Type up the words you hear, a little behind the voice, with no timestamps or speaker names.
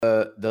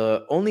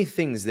the only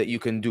things that you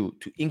can do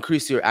to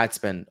increase your ad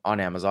spend on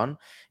Amazon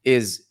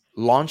is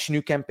launch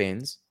new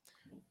campaigns,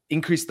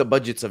 increase the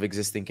budgets of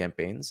existing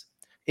campaigns,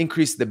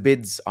 increase the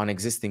bids on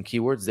existing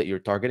keywords that you're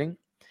targeting,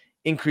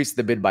 increase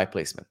the bid by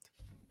placement.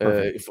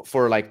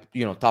 For like,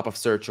 top of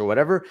search or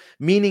whatever,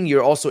 meaning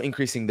you're also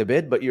increasing the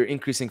bid, but you're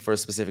increasing for a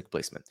specific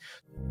placement.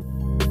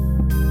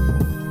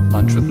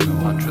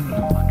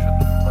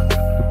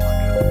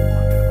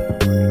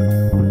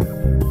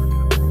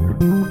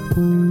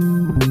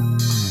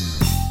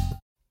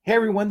 Hey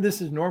everyone,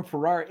 this is Norm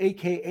Farrar,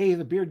 aka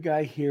The Beard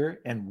Guy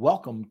here, and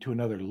welcome to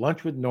another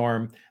Lunch with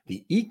Norm,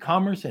 the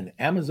e-commerce and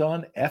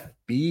Amazon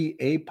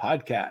FBA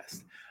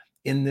podcast.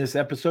 In this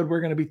episode,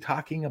 we're going to be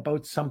talking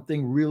about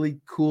something really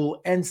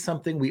cool and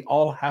something we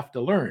all have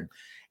to learn,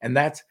 and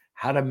that's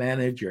how to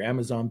manage your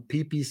Amazon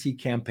PPC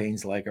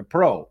campaigns like a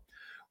pro.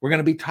 We're going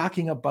to be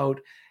talking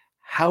about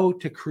how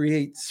to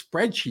create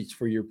spreadsheets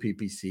for your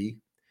PPC,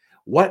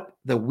 what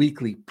the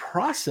weekly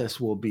process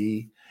will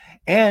be,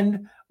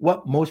 and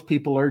what most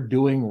people are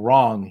doing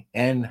wrong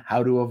and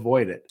how to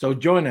avoid it. So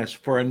join us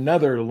for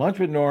another Lunch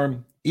with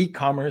Norm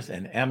e-commerce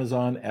and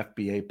Amazon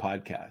FBA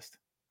podcast.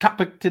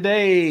 Topic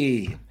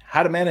today,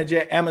 how to manage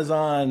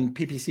Amazon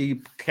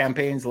PPC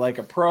campaigns like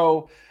a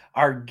pro.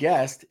 Our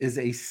guest is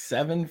a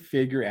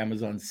 7-figure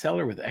Amazon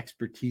seller with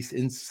expertise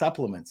in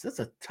supplements. That's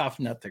a tough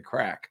nut to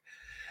crack.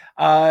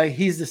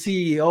 He's the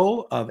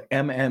CEO of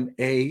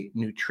MMA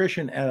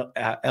Nutrition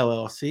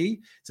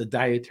LLC. It's a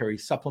dietary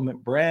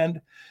supplement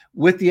brand.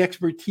 With the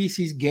expertise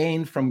he's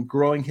gained from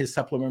growing his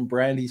supplement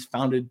brand, he's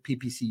founded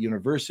PPC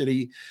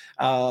University,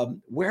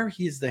 where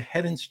he's the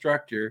head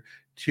instructor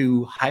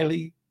to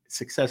highly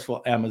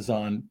successful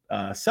Amazon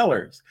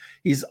sellers.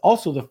 He's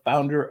also the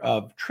founder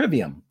of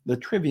Trivium, the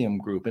Trivium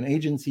Group, an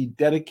agency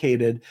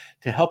dedicated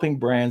to helping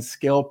brands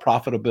scale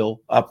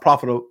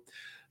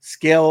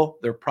scale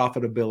their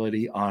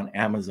profitability on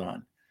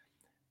Amazon.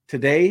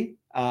 Today,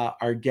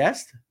 our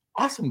guest,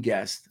 awesome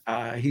guest,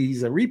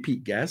 he's a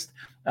repeat guest,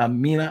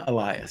 Mina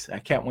Elias. I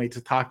can't wait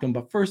to talk to him,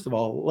 but first of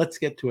all, let's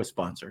get to a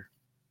sponsor.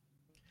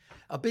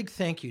 A big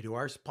thank you to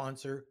our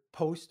sponsor,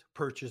 Post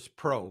Purchase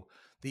Pro,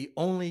 the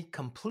only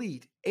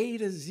complete A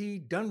to Z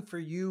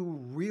done-for-you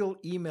real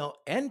email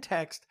and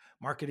text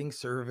marketing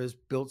service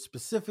built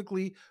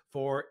specifically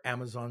for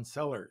Amazon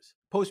sellers.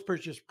 Post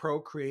Purchase Pro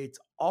creates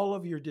all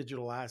of your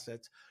digital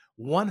assets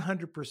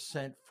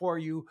 100% for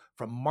you,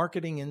 from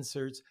marketing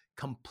inserts,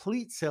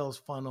 complete sales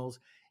funnels,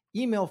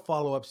 email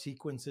follow-up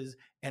sequences,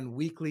 and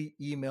weekly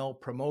email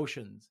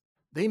promotions.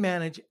 They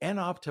manage and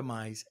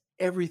optimize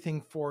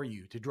everything for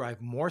you to drive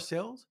more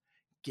sales,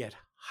 get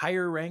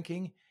higher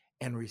ranking,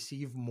 and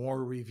receive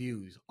more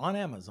reviews on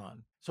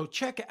Amazon. So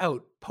check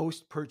out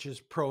Post Purchase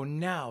Pro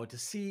now to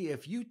see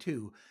if you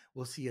too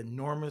will see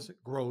enormous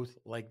growth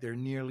like their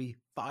nearly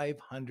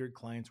 500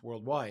 clients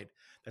worldwide.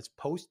 That's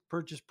Post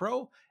Purchase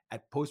Pro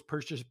at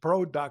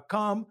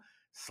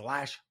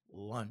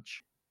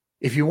postpurchasepro.com/lunch.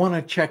 If you want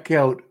to check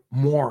out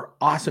more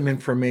awesome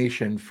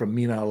information from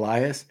Mina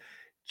Elias,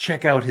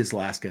 check out his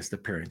last guest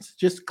appearance.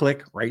 Just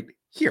click right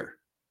here.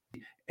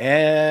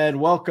 And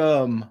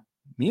welcome,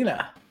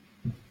 Mina.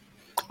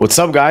 What's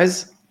up,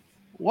 guys?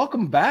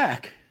 Welcome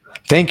back.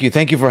 Thank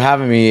you for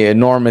having me,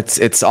 Norm.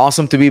 It's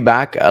awesome to be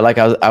back. Like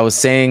I was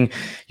saying,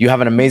 you have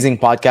an amazing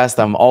podcast.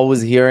 I'm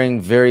always hearing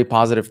very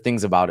positive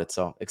things about it,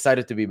 so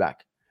excited to be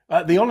back.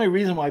 The only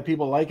reason why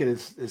people like it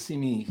is to see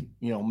me,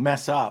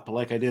 mess up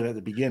like I did at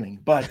the beginning.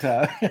 But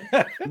you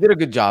did a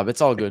good job.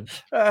 It's all good.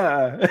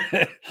 I've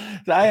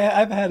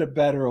had a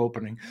better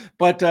opening.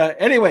 But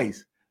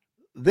anyways,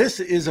 this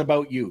is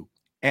about you.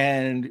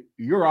 And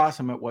you're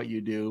awesome at what you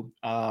do.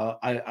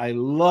 I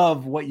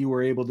love what you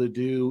were able to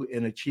do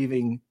in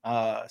achieving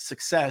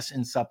success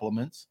in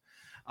supplements.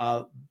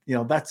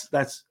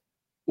 That's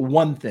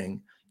one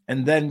thing.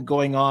 And then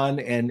going on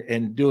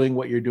and doing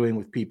what you're doing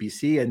with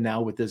PPC and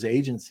now with this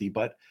agency.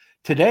 But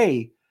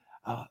today,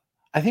 I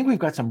think we've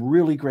got some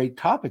really great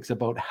topics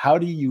about how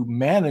do you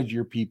manage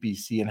your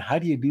PPC and how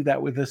do you do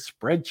that with a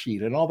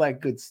spreadsheet and all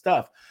that good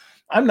stuff.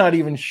 I'm not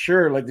even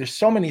sure, there's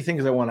so many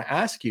things I want to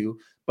ask you,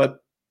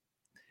 but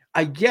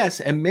I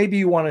guess, and maybe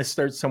you want to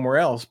start somewhere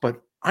else, but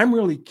I'm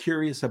really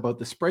curious about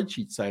the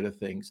spreadsheet side of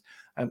things.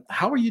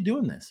 How are you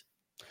doing this?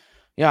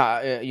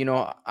 Yeah,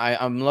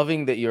 I'm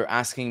loving that you're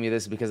asking me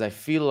this because I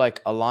feel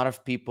like a lot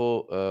of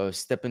people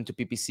step into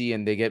PPC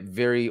and they get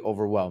very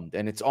overwhelmed.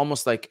 And it's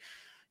almost like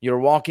you're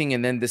walking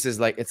and then this is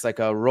it's like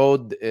a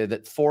road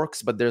that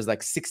forks, but there's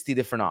 60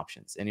 different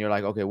options. And you're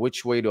like, okay,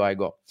 which way do I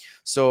go?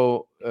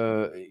 So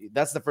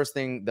that's the first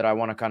thing that I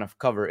want to kind of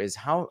cover is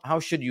how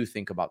should you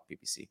think about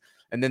PPC?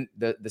 And then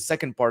the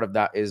second part of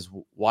that is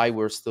why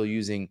we're still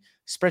using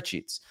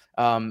spreadsheets.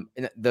 And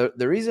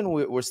the reason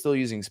we're still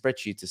using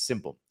spreadsheets is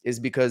simple, is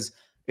because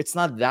it's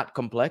not that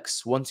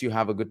complex once you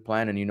have a good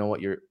plan and you know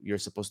what you're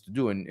supposed to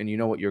do and you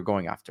know what you're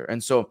going after.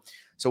 And so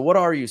what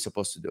are you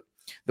supposed to do?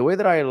 The way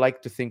that I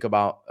like to think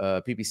about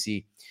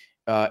PPC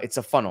it's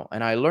a funnel.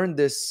 And I learned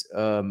this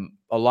a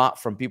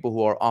lot from people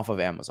who are off of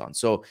Amazon.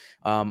 So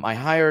I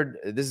hired,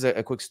 this is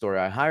a quick story.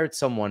 I hired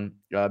someone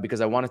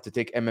because I wanted to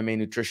take MMA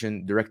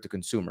nutrition direct to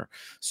consumer.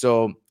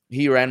 So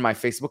he ran my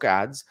Facebook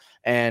ads,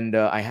 and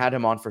I had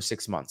him on for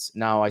 6 months.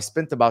 Now I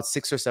spent about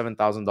 $6,000 or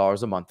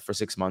 $7,000 a month for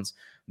 6 months.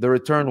 The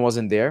return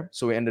wasn't there,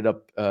 so we ended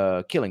up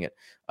killing it.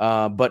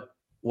 But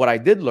what I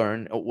did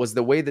learn was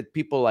the way that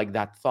people like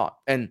that thought.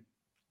 And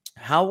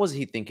how was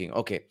he thinking?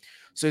 Okay,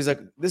 so he's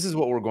like, this is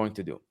what we're going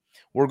to do.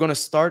 We're going to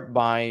start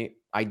by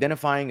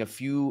identifying a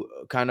few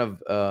kind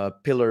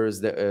of pillars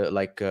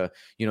that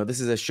this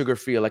is a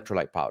sugar-free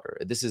electrolyte powder.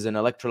 This is an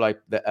electrolyte,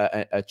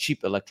 a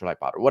cheap electrolyte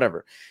powder,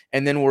 whatever.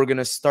 And then we're going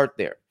to start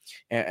there.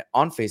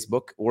 On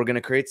Facebook, we're going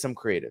to create some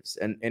creatives.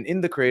 And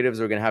in the creatives,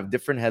 we're going to have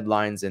different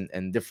headlines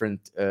and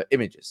different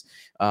images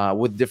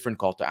with different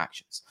call to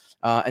actions.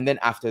 And then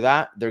after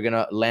that, they're going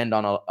to land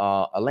on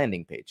a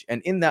landing page.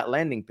 And in that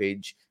landing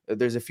page,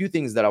 there's a few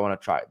things that I want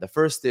to try. The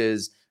first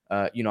is,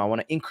 I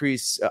want to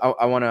increase,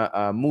 I want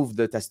to move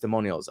the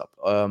testimonials up.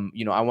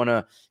 I want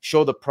to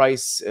show the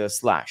price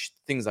slashed,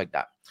 things like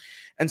that.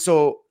 And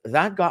so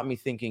that got me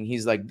thinking.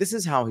 He's like, this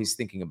is how he's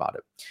thinking about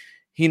it.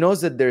 He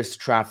knows that there's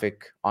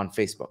traffic on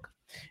Facebook,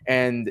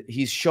 and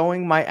he's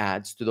showing my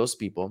ads to those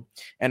people,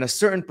 and a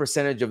certain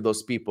percentage of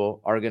those people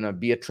are going to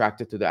be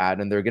attracted to the ad,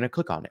 and they're going to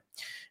click on it.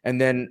 And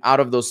then out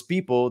of those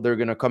people, they're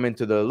going to come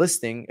into the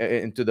listing,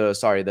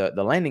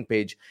 the landing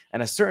page.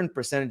 And a certain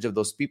percentage of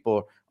those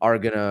people are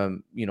going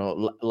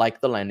to,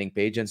 like the landing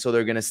page. And so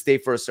they're going to stay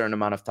for a certain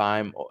amount of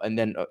time. And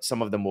then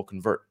some of them will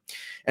convert.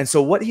 And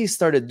so what he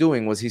started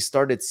doing was he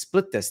started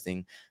split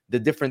testing the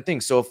different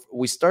things. So if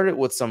we started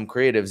with some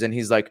creatives, and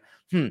he's like,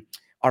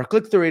 our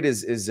click-through rate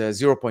is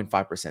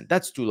 0.5%.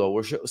 That's too low.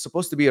 We're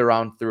supposed to be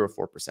around 3 or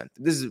 4%.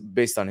 This is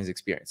based on his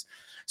experience.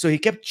 So he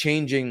kept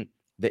changing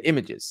the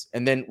images,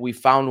 and then we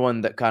found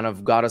one that kind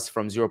of got us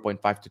from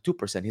 0.5 to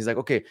 2%. He's like,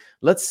 okay,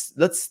 let's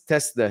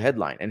test the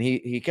headline. And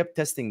he kept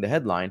testing the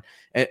headline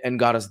and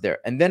got us there.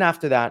 And then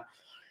after that,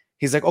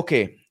 he's like,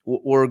 okay,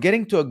 we're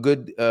getting to a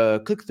good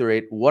click-through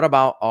rate. What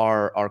about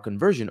our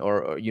conversion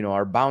or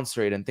our bounce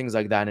rate and things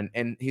like that?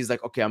 And he's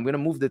like, okay, I'm gonna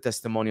move the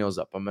testimonials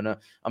up. I'm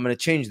gonna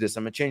change this.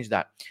 I'm gonna change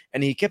that.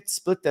 And he kept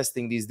split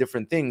testing these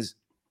different things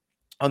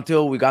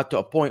until we got to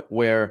a point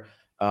where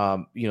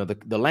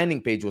the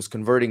landing page was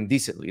converting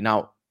decently.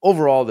 Now,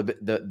 overall,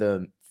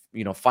 the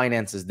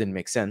finances didn't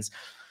make sense,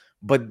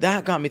 but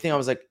that got me thinking. I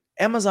was like,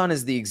 Amazon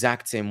is the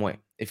exact same way.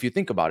 If you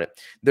think about it,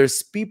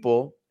 there's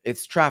people,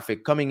 it's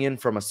traffic coming in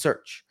from a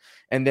search,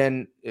 and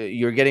then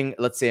you're getting,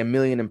 let's say, 1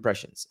 million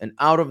impressions. And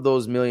out of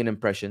those 1 million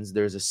impressions,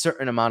 there's a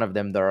certain amount of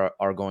them that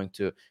are going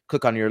to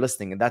click on your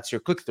listing, and that's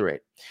your click-through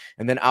rate.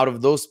 And then out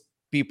of those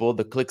people,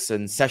 the clicks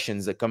and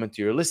sessions that come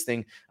into your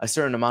listing, a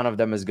certain amount of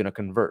them is going to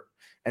convert.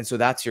 And so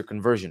that's your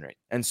conversion rate.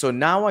 And so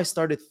now I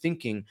started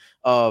thinking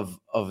of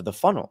the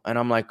funnel, and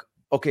I'm like,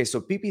 okay,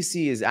 so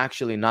PPC is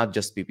actually not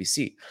just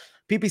PPC.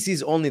 PPC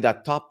is only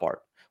that top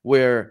part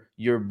where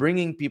you're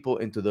bringing people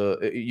into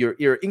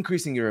you're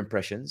increasing your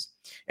impressions,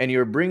 and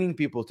you're bringing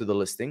people to the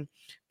listing.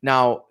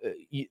 Now,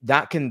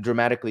 that can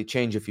dramatically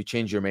change if you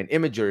change your main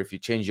image, or if you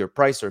change your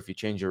price, or if you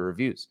change your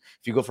reviews.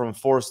 If you go from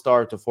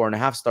 4-star to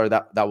 4.5-star,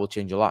 that will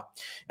change a lot.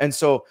 And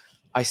so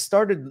I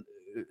started,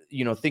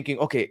 thinking,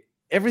 okay,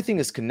 everything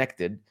is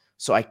connected,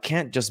 so I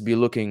can't just be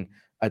looking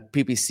at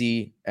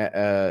PPC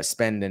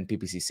spend and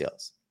PPC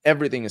sales.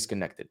 Everything is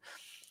connected.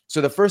 So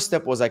the first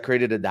step was I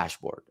created a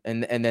dashboard,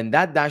 and then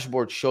that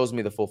dashboard shows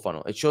me the full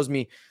funnel. It shows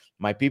me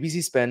my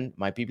PPC spend,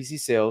 my PPC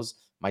sales,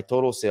 my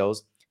total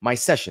sales, my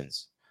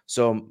sessions.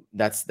 So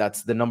that's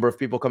the number of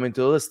people coming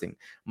to the listing.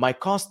 My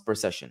cost per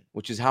session,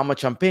 which is how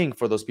much I'm paying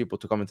for those people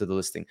to come into the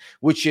listing,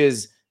 which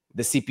is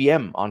the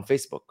CPM on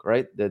Facebook,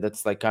 right?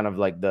 That's like kind of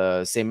like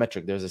the same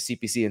metric. There's a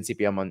CPC and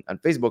CPM on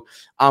Facebook.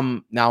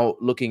 I'm now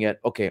looking at,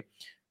 okay,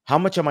 how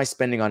much am I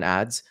spending on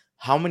ads?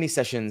 How many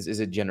sessions is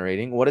it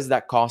generating? What is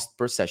that cost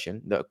per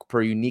session,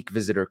 per unique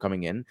visitor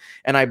coming in?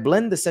 And I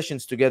blend the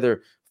sessions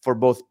together for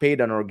both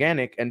paid and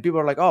organic. And people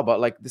are like, oh, but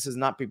like this is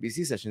not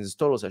PPC sessions, it's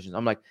total sessions.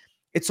 I'm like,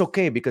 it's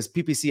okay, because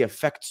PPC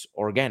affects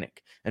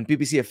organic, and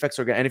PPC affects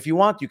organic. And if you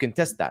want, you can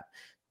test that.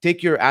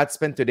 Take your ad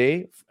spend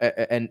today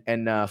and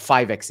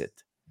 5x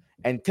it,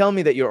 and tell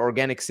me that your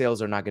organic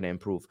sales are not going to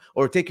improve.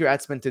 Or take your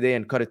ad spend today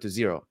and cut it to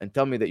 0, and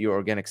tell me that your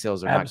organic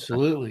sales are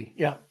absolutely.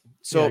 Yeah.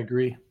 So yeah, I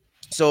agree.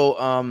 So,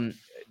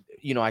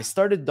 I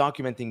started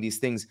documenting these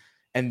things,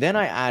 and then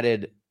I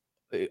added,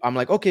 I'm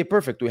like, okay,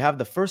 perfect. We have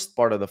the first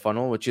part of the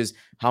funnel, which is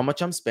how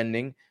much I'm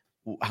spending,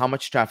 how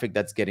much traffic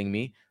that's getting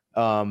me,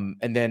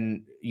 and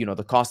then,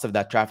 the cost of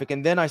that traffic.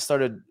 And then I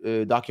started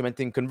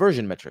documenting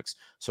conversion metrics.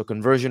 So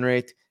conversion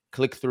rate,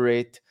 click-through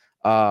rate,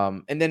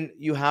 and then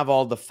you have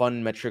all the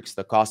fun metrics,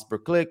 the cost per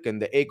click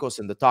and the ACOS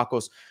and the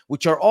TACOS,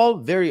 which are all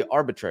very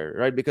arbitrary,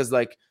 right? Because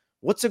like,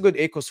 what's a good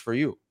ACOS for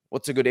you?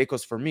 What's a good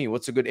ACOS for me?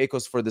 What's a good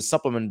ACOS for the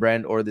supplement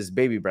brand or this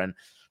baby brand?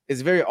 It's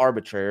very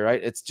arbitrary,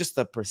 right? It's just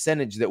a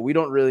percentage that we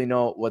don't really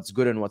know what's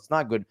good and what's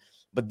not good.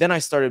 But then I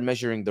started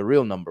measuring the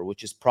real number,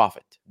 which is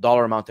profit,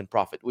 dollar amount in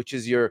profit, which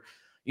is your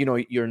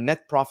your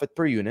net profit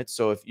per unit.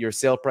 So if your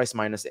sale price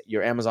minus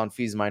your Amazon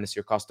fees minus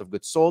your cost of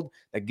goods sold,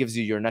 that gives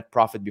you your net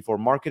profit before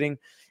marketing.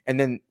 And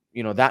then,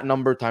 that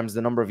number times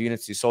the number of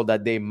units you sold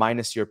that day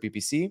minus your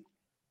PPC,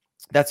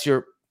 that's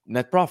your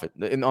net profit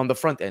on the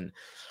front end.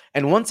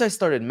 And once I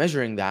started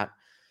measuring that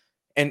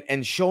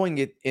and showing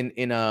it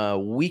in a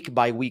week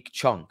by week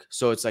chunk,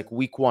 so it's like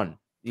week 1,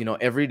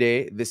 every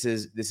day, this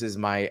is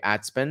my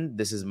ad spend,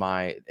 this is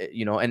my,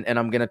 and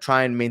I'm gonna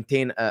try and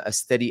maintain a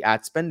steady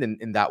ad spend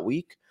in that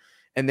week.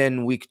 And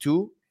then week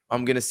 2,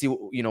 I'm gonna see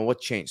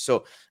what changed.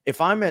 So if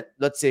I'm at,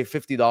 let's say,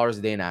 $50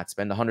 a day in ad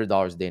spend,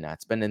 $100 a day in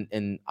ad spend,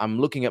 and I'm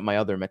looking at my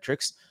other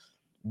metrics,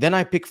 then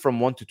I pick from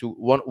one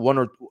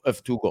or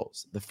two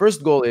goals. The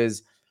first goal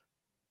is,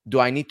 do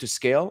I need to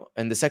scale?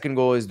 And the second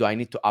goal is, do I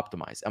need to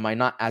optimize? Am I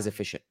not as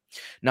efficient?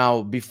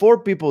 Now,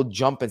 before people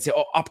jump and say,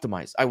 oh,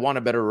 optimize, I want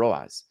a better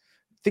ROAS,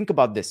 think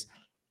about this.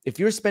 If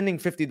you're spending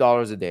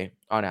 $50 a day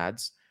on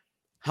ads,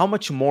 how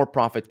much more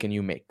profit can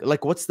you make?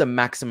 Like, what's the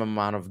maximum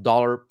amount of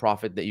dollar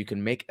profit that you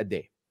can make a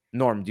day?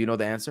 Norm, do you know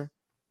the answer?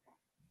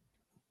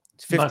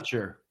 It's 50. Not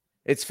sure.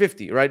 It's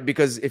 50, right?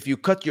 Because if you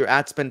cut your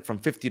ad spend from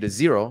 50 to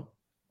 0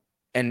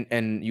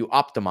 and you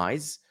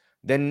optimize,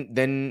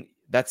 then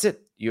that's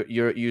it.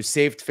 You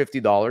saved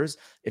 $50.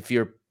 If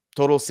your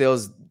total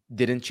sales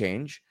didn't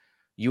change,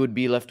 you would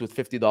be left with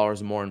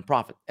 $50 more in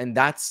profit. And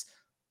that's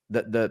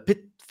the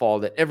pitfall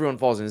that everyone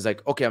falls in. Is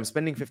like, okay, I'm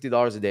spending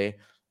 $50 a day,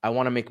 I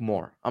want to make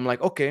more. I'm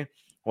like, okay,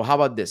 well, how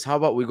about this? How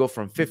about we go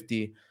from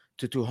 50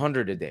 to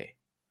 200 a day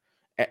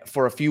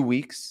for a few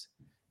weeks,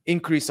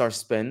 increase our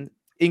spend,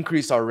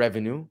 increase our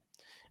revenue,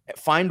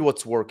 find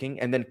what's working,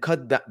 and then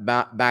cut that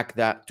back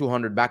that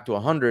 200 back to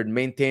 100,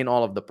 maintain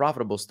all of the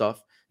profitable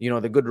stuff,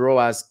 the good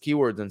ROAS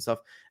keywords and stuff.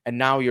 And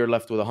now you're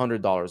left with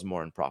 $100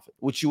 more in profit,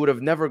 which you would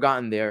have never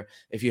gotten there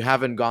if you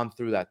haven't gone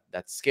through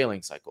that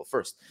scaling cycle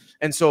first.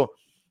 And so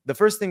the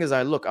first thing is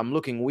I'm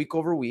looking week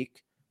over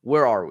week.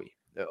 Where are we?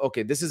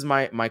 Okay, this is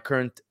my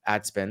current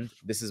ad spend.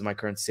 This is my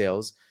current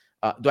sales.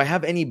 Do I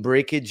have any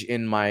breakage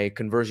in my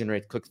conversion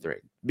rate, click-through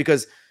rate?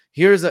 Because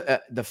here's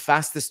the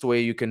fastest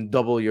way you can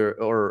double your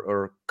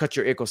or cut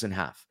your ACoS in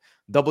half.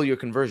 Double your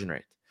conversion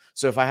rate.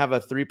 So if I have a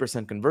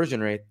 3%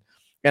 conversion rate,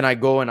 and I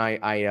go and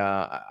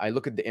I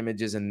look at the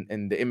images,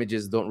 and the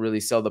images don't really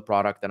sell the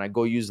product, and I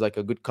go use like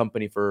a good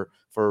company for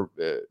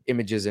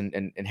images and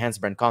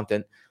enhanced brand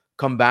content.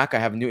 Come back, I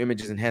have new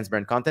images, enhanced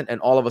brand content,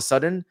 and all of a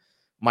sudden,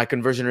 my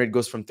conversion rate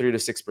goes from 3 to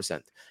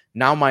 6%.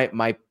 Now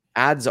my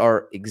ads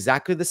are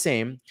exactly the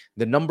same.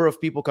 The number of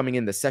people coming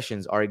in, the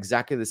sessions are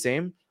exactly the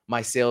same.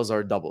 My sales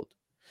are doubled.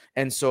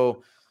 And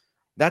so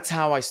that's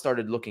how I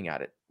started looking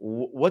at it.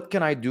 What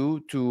can I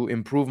do to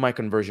improve my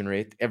conversion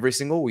rate every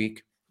single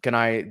week? Can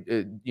I,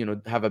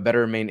 have a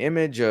better main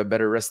image, a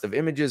better rest of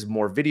images,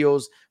 more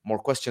videos, more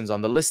questions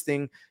on the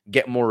listing,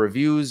 get more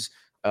reviews?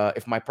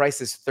 If my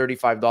price is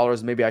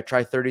 $35, maybe I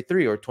try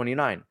 33 or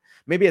 29.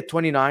 Maybe at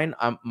 29,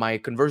 my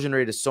conversion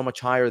rate is so much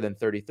higher than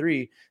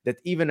 33 that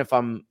even if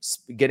I'm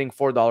getting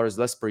 $4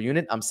 less per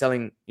unit, I'm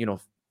selling,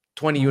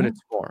 20 units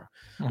more,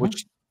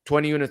 which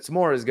 20 units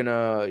more is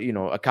gonna,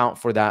 account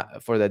for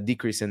that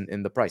decrease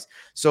in the price.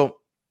 So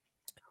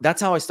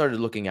that's how I started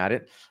looking at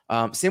it.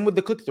 Same with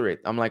the click-through rate.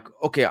 I'm like,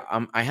 okay,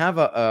 I have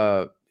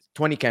a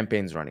 20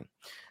 campaigns running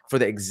for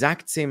the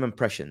exact same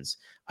impressions.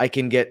 I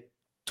can get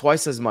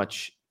twice as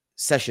much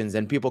sessions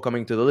and people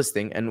coming to the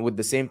listing, and with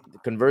the same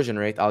conversion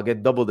rate, I'll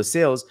get double the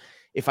sales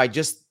if I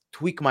just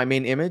tweak my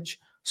main image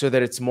so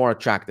that it's more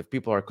attractive.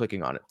 People are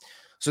clicking on it.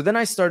 So then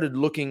I started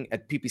looking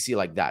at PPC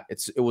like that.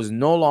 It was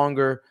no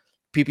longer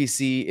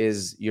PPC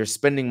is you're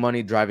spending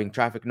money driving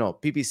traffic. No,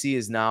 PPC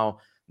is now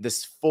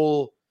this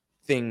full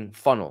thing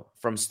funnel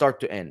from start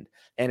to end,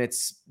 and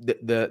it's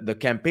the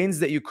campaigns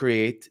that you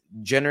create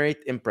generate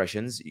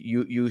impressions.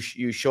 You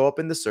show up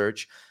in the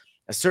search.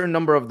 A certain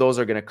number of those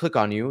are going to click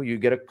on you. You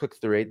get a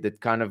click-through rate that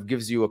kind of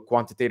gives you a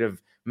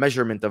quantitative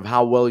measurement of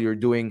how well you're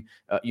doing,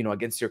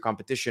 against your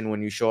competition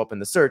when you show up in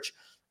the search.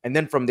 And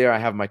then from there, I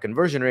have my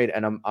conversion rate,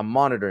 and I'm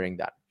monitoring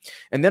that.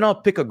 And then I'll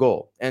pick a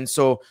goal. And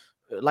so,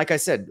 like I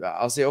said,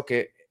 I'll say,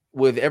 okay,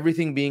 with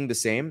everything being the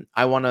same,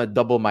 I want to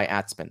double my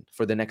ad spend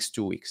for the next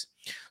 2 weeks.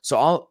 So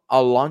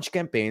I'll launch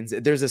campaigns.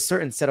 There's a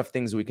certain set of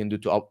things we can do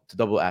to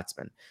double ad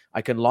spend.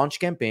 I can launch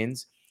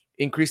campaigns,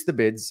 increase the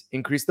bids,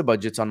 increase the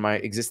budgets on my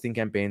existing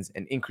campaigns,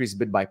 and increase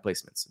bid buy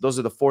placements. Those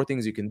are the 4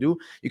 things you can do.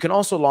 You can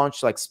also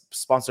launch like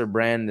sponsored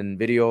brand and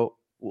video.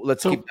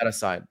 Let's keep that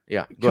aside.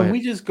 Yeah. Go ahead. Can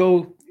we just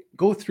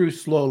go through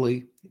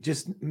slowly?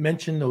 Just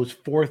mention those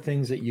 4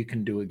 things that you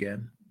can do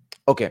again.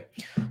 Okay.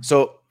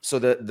 So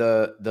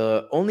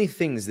the only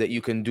things that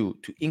you can do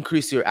to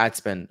increase your ad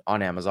spend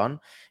on Amazon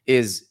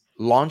is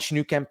launch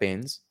new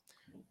campaigns,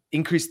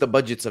 increase the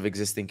budgets of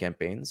existing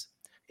campaigns,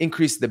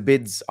 increase the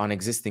bids on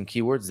existing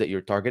keywords that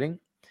you're targeting,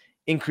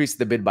 increase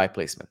the bid by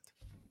placement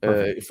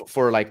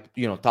for like,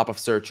 top of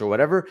search or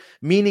whatever,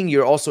 meaning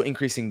you're also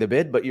increasing the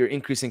bid, but you're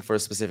increasing for a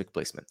specific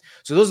placement.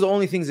 So those are the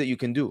only things that you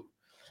can do.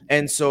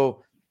 And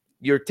so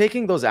you're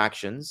taking those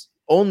actions,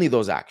 only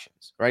those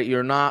actions, right?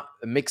 You're not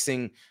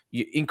mixing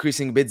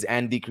increasing bids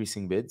and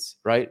decreasing bids,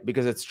 right?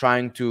 Because it's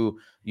trying to,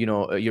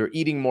 you're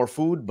eating more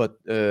food,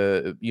 but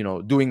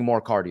doing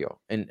more cardio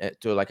and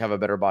to like have a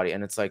better body.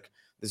 And it's like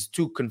there's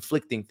two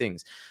conflicting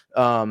things.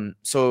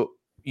 So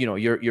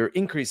you're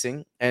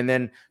increasing, and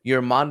then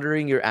you're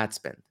monitoring your ad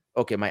spend.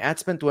 Okay, my ad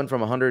spend went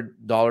from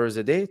 $100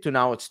 a day to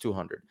now it's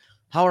 200.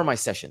 How are my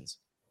sessions?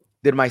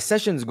 Did my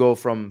sessions go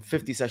from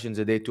 50 sessions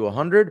a day to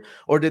 100,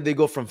 or did they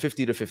go from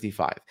 50 to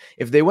 55?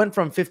 If they went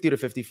from 50 to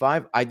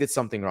 55, I did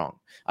something wrong.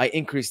 I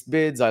increased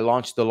bids, I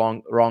launched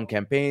the wrong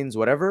campaigns,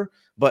 whatever,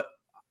 but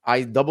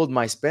I doubled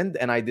my spend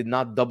and I did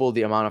not double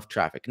the amount of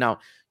traffic. Now,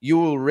 you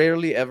will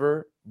rarely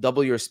ever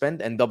double your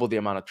spend and double the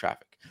amount of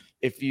traffic.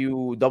 If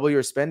you double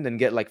your spend and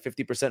get like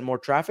 50% more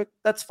traffic,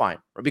 that's fine,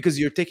 because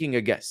you're taking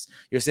a guess.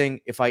 You're saying,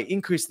 if I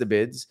increase the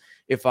bids,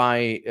 if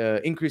I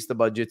increase the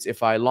budgets,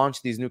 if I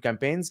launch these new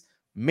campaigns,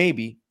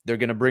 maybe they're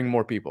going to bring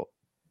more people.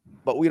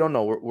 But we don't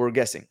know. We're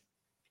guessing.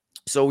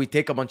 So we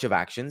take a bunch of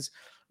actions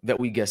that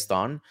we guessed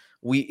on.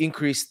 We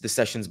increase the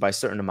sessions by a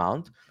certain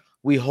amount.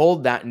 We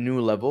hold that new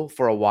level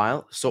for a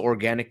while so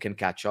organic can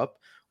catch up.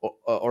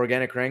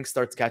 Organic rank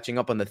starts catching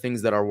up on the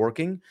things that are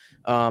working.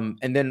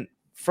 And then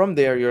from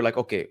there, you're like,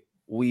 okay,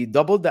 we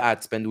doubled the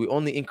ad spend. We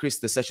only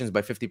increased the sessions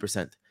by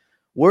 50%.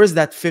 Where is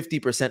that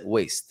 50%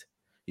 waste?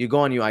 You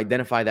go and you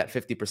identify that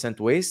 50%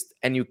 waste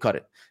and you cut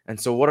it. And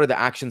so what are the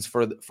actions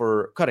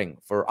for cutting,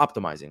 for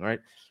optimizing,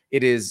 right?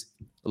 It is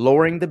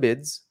lowering the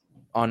bids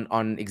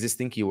on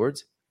existing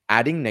keywords,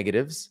 adding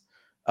negatives,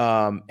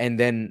 and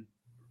then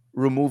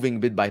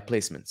removing bid by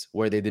placements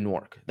where they didn't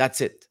work.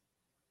 That's it.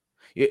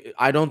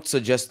 I don't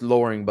suggest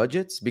lowering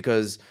budgets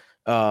because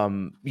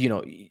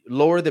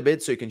lower the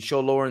bid so you can show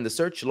lower in the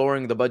search.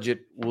 Lowering the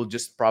budget will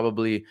just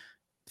probably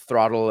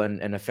throttle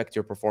and affect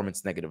your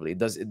performance negatively.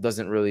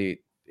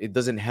 It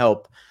doesn't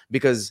help,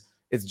 because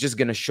it's just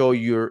going to show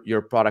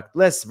your product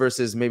less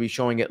versus maybe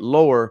showing it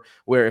lower,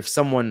 where if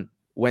someone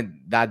went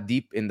that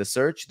deep in the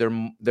search,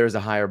 there's a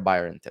higher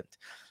buyer intent.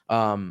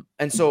 And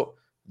so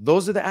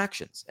those are the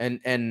actions,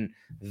 and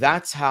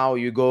that's how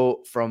you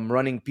go from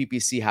running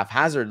PPC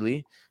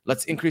haphazardly.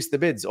 Let's increase the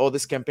bids. Oh,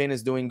 this campaign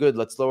is doing good.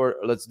 Let's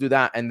do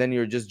that. And then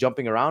you're just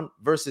jumping around,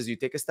 versus you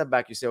take a step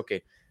back. You say,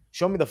 okay,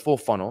 show me the full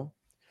funnel.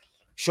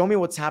 Show me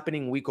what's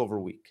happening week over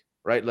week,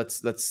 right?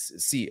 Let's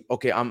see.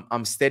 Okay,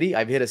 I'm steady.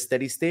 I've hit a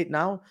steady state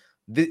now.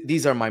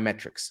 These are my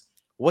metrics.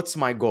 What's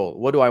my goal?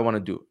 What do I want to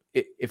do?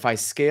 If I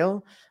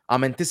scale,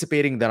 I'm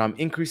anticipating that I'm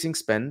increasing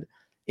spend,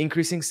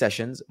 increasing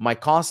sessions. My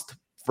cost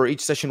for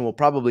each session will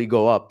probably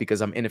go up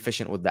because I'm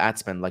inefficient with the ad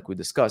spend, like we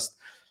discussed.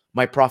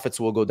 My profits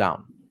will go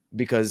down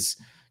because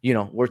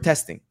we're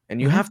testing,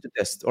 and you have to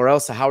test, or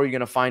else how are you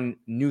going to find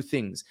new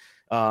things?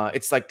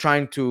 It's like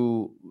trying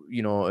to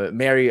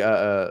marry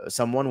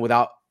someone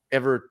without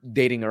ever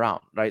dating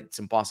around, right? It's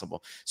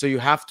impossible. So you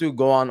have to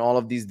go on all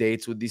of these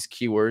dates with these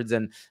keywords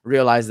and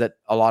realize that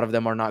a lot of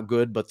them are not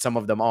good, but some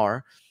of them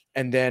are,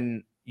 and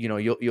then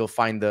you'll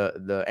find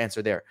the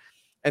answer there.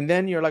 And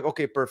then you're like,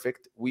 okay,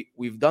 perfect,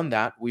 we've done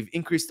that, we've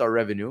increased our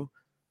revenue.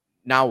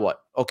 Now what?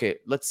 Okay,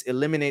 let's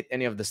eliminate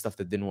any of the stuff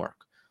that didn't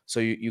work. So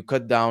you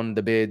cut down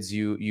the bids,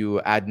 you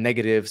add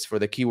negatives for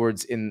the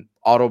keywords in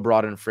auto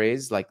broaden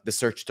phrase, like the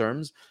search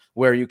terms,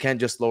 where you can't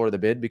just lower the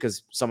bid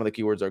because some of the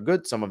keywords are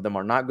good, some of them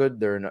are not good.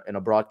 They're in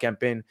a broad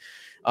campaign.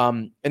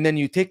 And then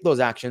you take those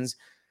actions.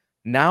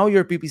 Now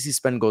your PPC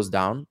spend goes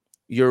down.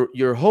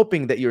 You're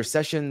hoping that your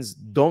sessions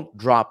don't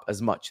drop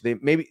as much.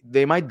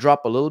 They might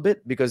drop a little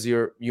bit because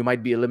you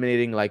might be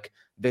eliminating like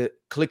the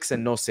clicks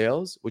and no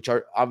sales, which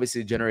are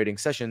obviously generating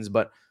sessions,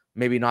 but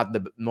maybe not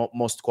the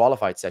most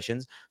qualified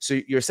sessions. So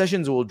your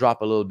sessions will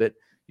drop a little bit.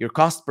 Your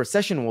cost per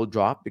session will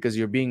drop because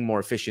you're being more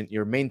efficient.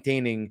 You're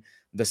maintaining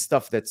the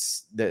stuff that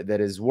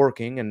is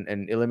working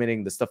and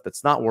eliminating the stuff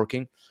that's not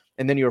working.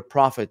 And then your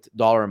profit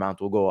dollar amount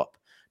will go up.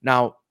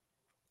 Now,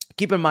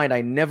 keep in mind,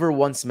 I never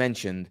once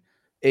mentioned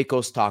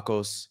ACOS,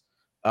 TACOS,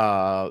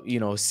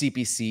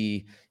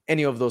 CPC,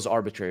 any of those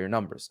arbitrary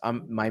numbers.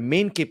 My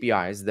main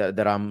KPIs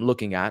that I'm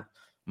looking at: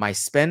 my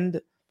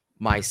spend,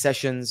 my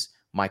sessions,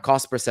 my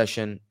cost per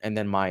session, and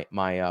then my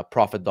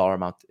profit dollar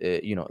amount,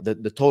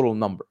 the total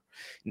number.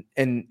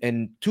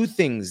 And two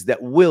things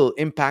that will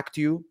impact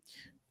you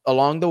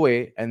along the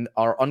way and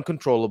are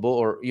uncontrollable,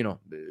 or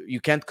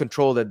you can't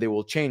control that they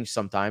will change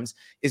sometimes,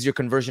 is your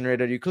conversion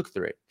rate or your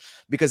click-through rate.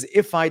 Because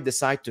if I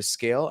decide to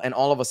scale and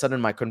all of a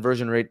sudden my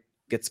conversion rate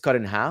gets cut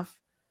in half,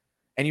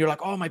 and you're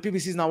like, oh, my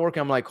PPC is not working,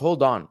 I'm like,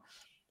 hold on,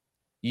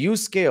 you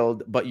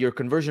scaled but your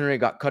conversion rate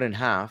got cut in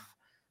half.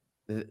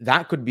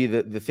 That could be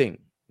the thing.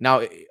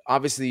 Now,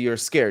 obviously, you're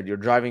scared. You're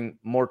driving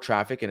more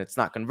traffic and it's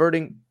not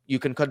converting. You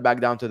can cut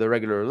back down to the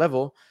regular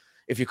level.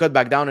 If you cut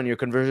back down and your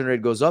conversion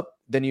rate goes up,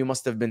 then you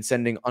must have been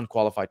sending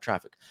unqualified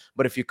traffic.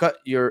 But if you cut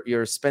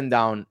your spend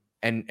down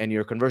and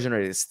your conversion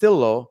rate is still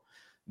low,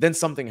 then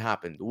something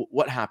happened.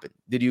 What happened?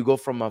 Did you go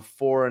from a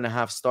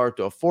 4.5 star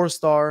to a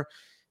 4-star?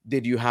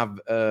 Did you have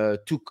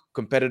two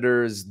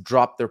competitors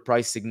drop their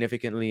price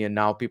significantly and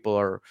now people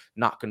are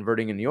not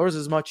converting in yours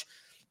as much?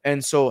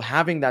 And so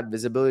having that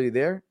visibility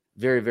there,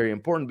 very, very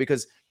important,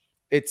 because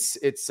it's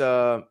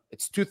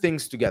two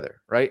things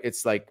together, right?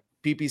 It's like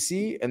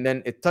PPC, and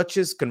then it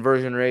touches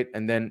conversion rate,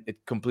 and then it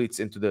completes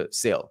into the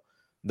sale,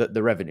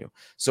 the revenue.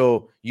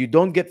 So you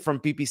don't get from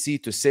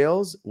PPC to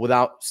sales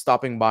without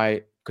stopping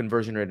by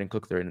conversion rate and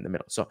click-through rate in the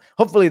middle. So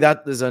hopefully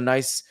that is a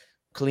nice,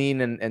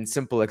 clean, and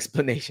simple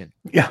explanation.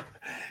 Yeah,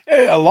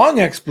 a long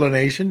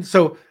explanation.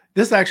 So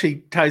this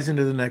actually ties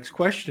into the next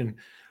question.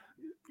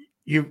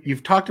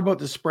 You've talked about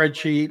the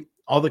spreadsheet,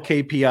 all the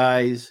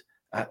KPIs,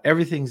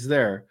 everything's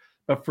there.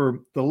 But for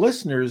the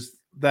listeners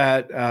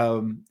that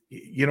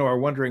are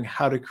wondering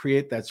how to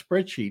create that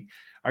spreadsheet,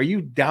 are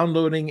you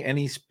downloading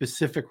any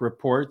specific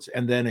reports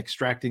and then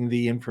extracting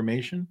the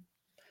information?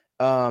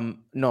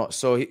 No.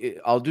 So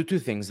I'll do two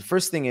things. The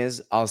first thing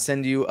is I'll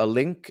send you a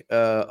link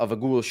of a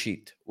Google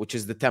Sheet, which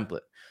is the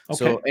template. Okay.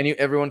 So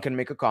everyone can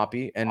make a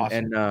copy, and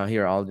Awesome. and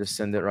here I'll just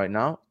send it right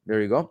now.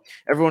 There you go.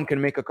 Everyone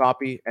can make a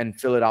copy and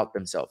fill it out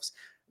themselves.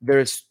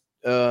 There's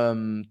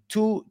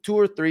two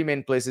or three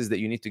main places that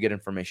you need to get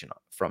information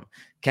from.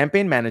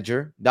 Campaign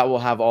Manager, that will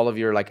have all of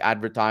your like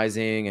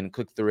advertising and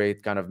click-through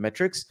rate kind of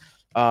metrics.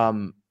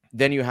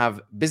 Then you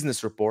have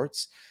Business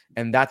Reports,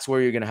 and that's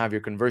where you're going to have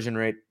your conversion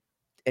rate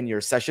and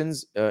your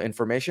sessions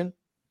information.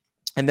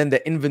 And then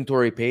the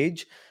inventory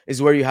page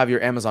is where you have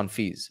your Amazon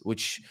fees,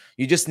 which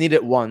you just need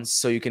it once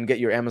so you can get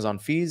your Amazon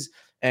fees,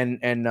 and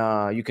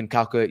you can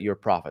calculate your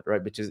profit,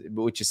 right?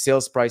 Which is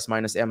sales price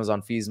minus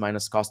Amazon fees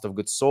minus cost of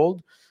goods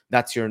sold.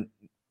 That's your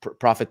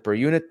profit per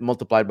unit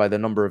multiplied by the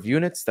number of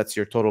units. That's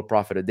your total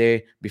profit a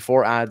day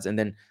before ads, and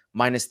then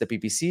minus the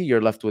PPC,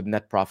 you're left with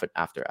net profit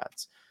after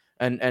ads.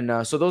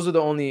 And so those are the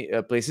only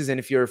places. And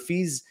if your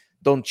fees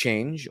don't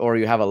change, or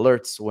you have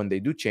alerts when they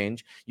do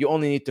change, you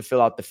only need to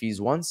fill out the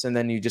fees once, and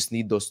then you just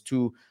need those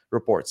two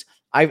reports.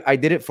 I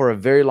did it for a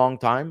very long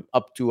time,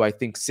 up to I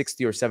think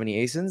 60 or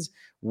 70 ASINs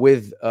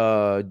with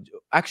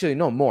actually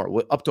no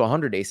more, up to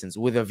 100 ASINs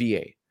with a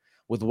VA.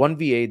 With one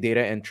VA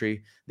data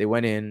entry, they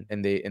went in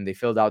and they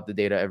filled out the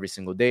data every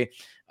single day.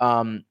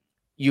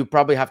 You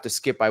probably have to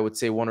skip, I would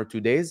say, 1 or 2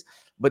 days.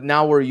 But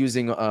now we're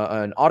using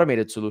an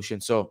automated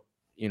solution. So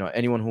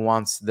anyone who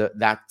wants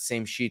that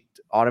same sheet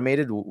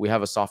automated, we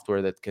have a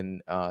software that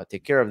can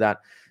take care of that.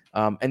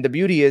 And the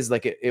beauty is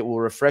like it will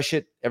refresh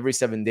it every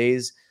 7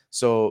 days.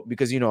 So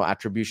because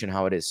attribution,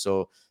 how it is.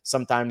 So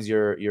sometimes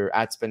your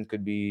ad spend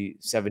could be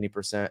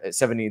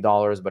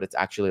 $70, but it's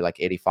actually like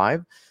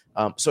 85.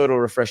 So it'll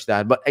refresh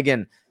that. But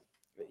again,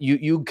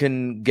 you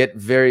can get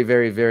very,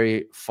 very,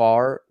 very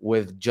far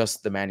with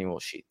just the manual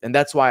sheet. And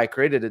that's why I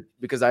created it,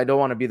 because I don't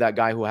want to be that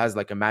guy who has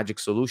like a magic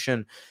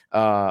solution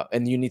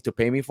and you need to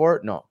pay me for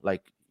it. No,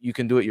 like you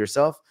can do it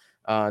yourself.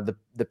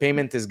 The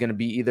payment is going to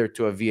be either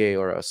to a VA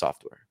or a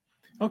software.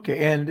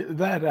 Okay. And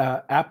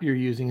that app you're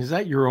using, is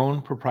that your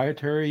own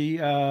proprietary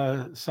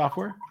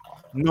software?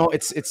 No,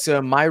 it's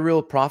My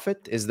Real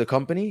Profit is the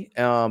company,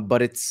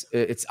 but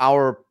it's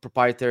our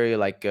proprietary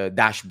like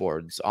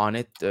dashboards on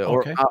it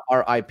Okay.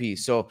 or our IP.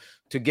 So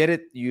to get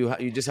it, you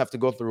just have to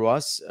go through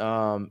us.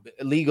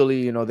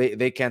 Legally,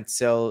 they can't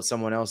sell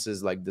someone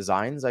else's like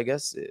designs, I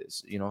guess,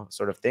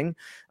 sort of thing.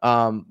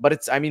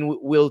 But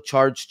we'll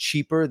charge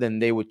cheaper than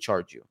they would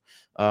charge you.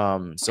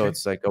 So Okay.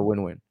 it's like a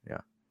win-win.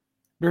 Yeah.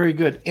 Very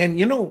good. And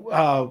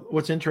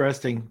what's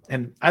interesting,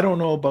 and I don't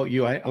know about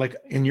you, I like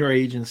in your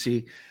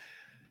agency,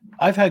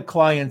 I've had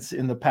clients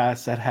in the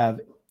past that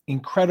have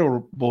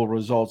incredible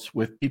results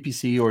with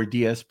PPC or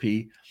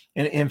DSP.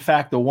 And in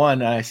fact, the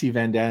one I see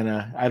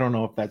Vandana, I don't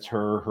know if that's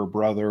her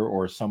brother,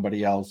 or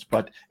somebody else.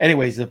 But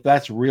anyways, if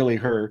that's really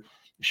her,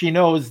 she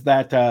knows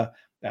that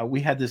we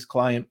had this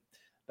client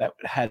that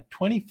had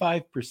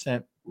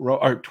 25%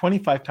 or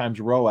 25 times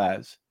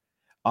ROAS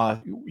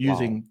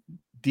using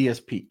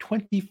DSP.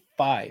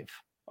 25.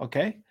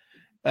 Okay.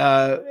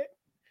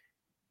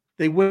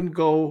 They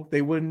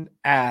wouldn't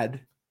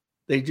add.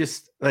 They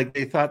just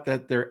they thought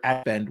that their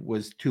ad spend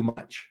was too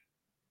much.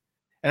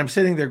 And I'm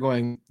sitting there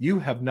going, you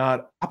have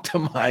not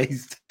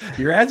optimized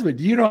your ads, but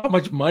do you know how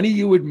much money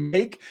you would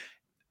make?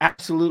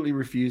 Absolutely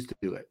refused to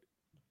do it.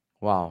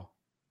 Wow.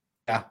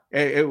 Yeah,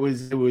 it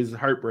was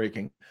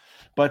heartbreaking.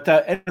 But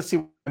let's see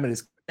what time it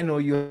is. I know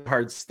you have a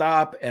hard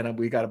stop, and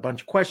we got a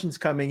bunch of questions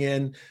coming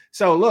in.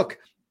 So look,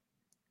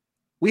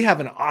 we have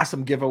an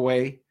awesome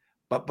giveaway.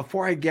 But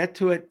before I get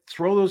to it,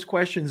 throw those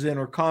questions in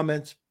or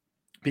comments,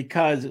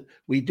 because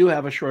we do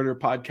have a shorter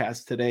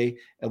podcast today,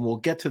 and we'll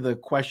get to the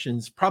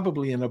questions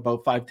probably in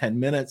about 5-10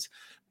 minutes.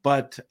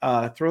 But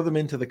throw them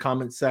into the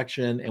comment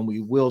section, and we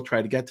will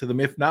try to get to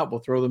them. If not, we'll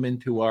throw them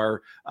into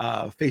our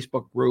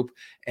Facebook group,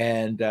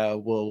 and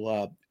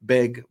we'll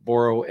beg,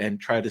 borrow, and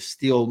try to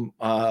steal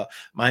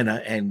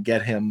Mina and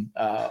get him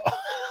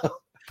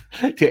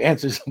to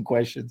answer some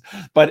questions.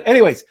 But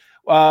anyways,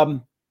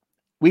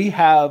 we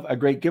have a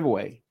great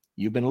giveaway.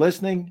 You've been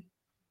listening.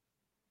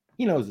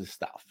 He knows his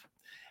stuff.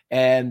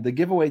 And the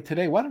giveaway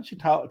today, why don't you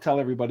tell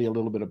everybody a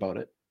little bit about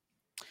it?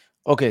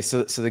 Okay,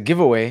 so the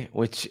giveaway,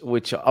 which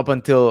up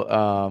until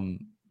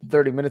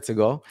 30 minutes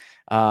ago,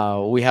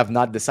 we have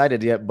not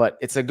decided yet, but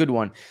it's a good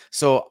one.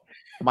 So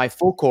my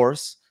full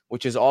course,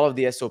 which is all of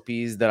the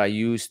SOPs that I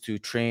use to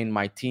train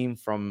my team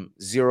from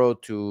zero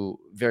to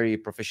very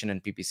proficient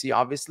in PPC.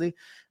 Obviously,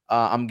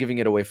 I'm giving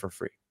it away for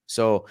free.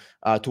 So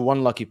to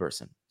one lucky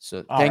person.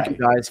 So thank you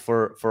guys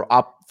for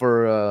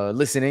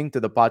listening to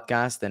the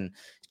podcast and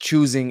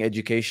choosing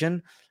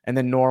education. And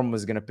then Norm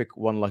was gonna pick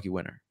one lucky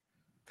winner.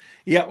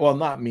 Yeah, well,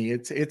 not me.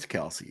 It's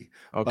Kelsey.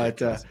 Okay,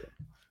 But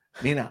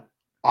Nina,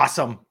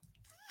 awesome.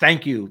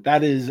 Thank you.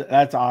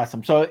 That's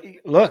awesome. So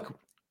look,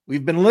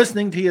 we've been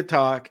listening to you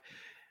talk.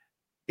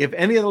 If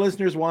any of the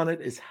listeners want it,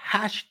 it's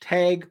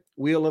hashtag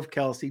Wheel of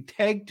Kelsey.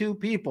 Tag 2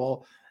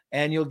 people,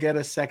 and you'll get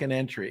a second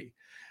entry.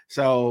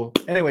 So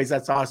anyways,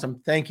 that's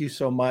awesome. Thank you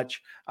so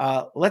much.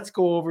 Let's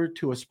go over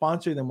to a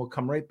sponsor, then we'll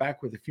come right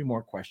back with a few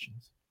more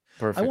questions.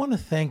 Perfect. I want to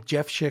thank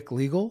Jeff Schick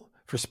Legal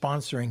for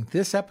sponsoring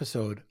this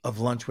episode of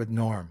Lunch with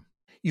Norm.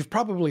 You've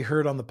probably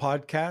heard on the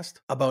podcast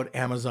about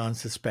Amazon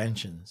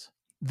suspensions.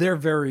 They're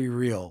very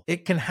real.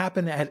 It can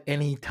happen at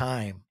any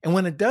time. And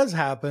when it does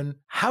happen,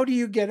 how do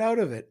you get out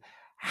of it?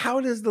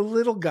 How does the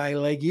little guy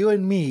like you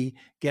and me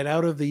get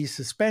out of these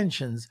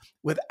suspensions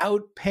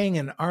without paying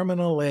an arm and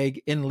a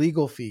leg in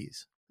legal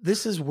fees?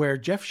 This is where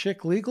Jeff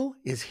Schick Legal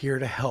is here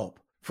to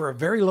help. For a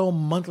very low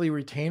monthly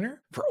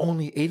retainer, for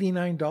only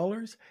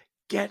 $89,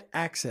 get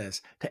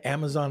access to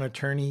Amazon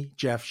attorney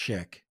Jeff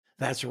Schick.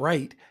 That's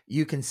right.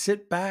 You can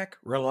sit back,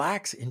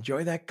 relax,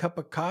 enjoy that cup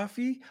of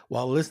coffee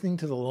while listening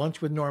to the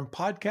Lunch with Norm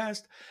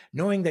podcast,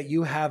 knowing that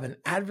you have an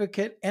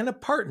advocate and a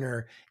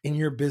partner in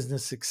your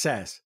business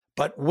success.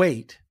 But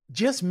wait,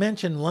 just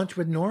mention Lunch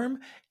with Norm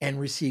and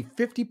receive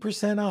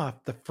 50%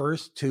 off the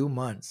first 2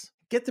 months.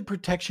 Get the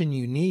protection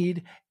you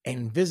need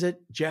and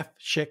visit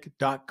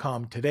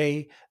jeffschick.com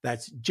today.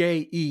 That's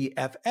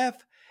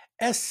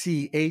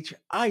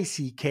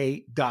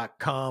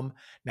JEFFSCHICK.com.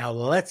 Now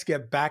let's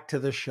get back to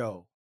the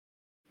show.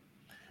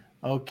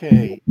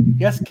 Okay.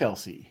 Yes,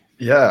 Kelsey.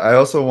 Yeah, I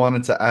also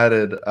wanted to add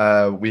it.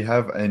 We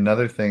have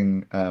another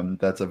thing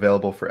that's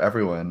available for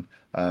everyone.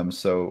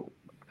 So,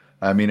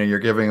 Mina, you're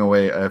giving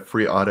away a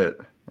free audit.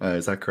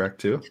 Is that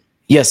correct too?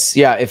 Yes.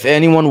 Yeah. If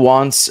anyone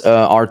wants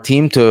our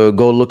team to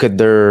go look at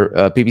their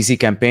PPC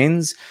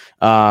campaigns,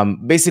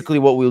 basically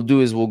what we'll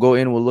do is we'll go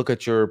in, we'll look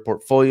at your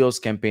portfolios,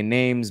 campaign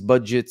names,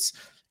 budgets.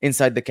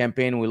 Inside the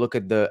campaign, we look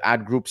at the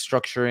ad group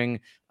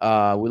structuring.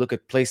 We look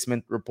at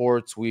placement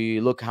reports.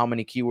 We look how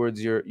many keywords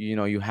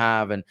you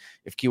have, and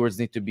if keywords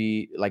need to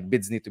be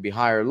bids need to be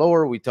higher or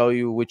lower, we tell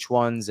you which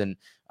ones. And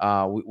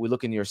we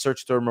look in your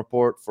search term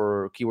report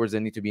for keywords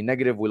that need to be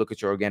negative. We look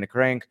at your organic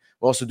rank.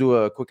 We also do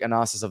a quick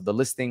analysis of the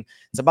listing.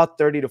 It's about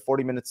 30 to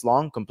 40 minutes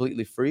long,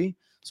 completely free.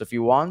 So if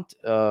you want,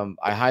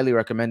 I highly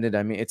recommend it.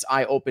 I mean, it's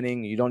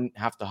eye-opening. You don't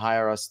have to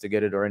hire us to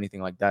get it or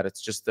anything like that.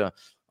 It's just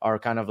our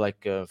kind of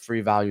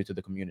free value to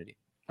the community.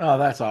 Oh,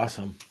 that's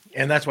awesome.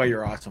 And that's why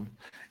you're awesome.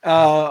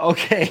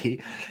 Okay.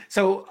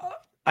 So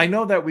I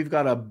know that we've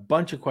got a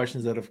bunch of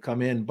questions that have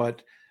come in,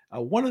 but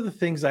one of the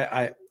things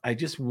I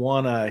just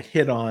want to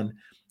hit on,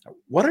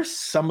 what are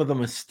some of the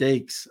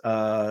mistakes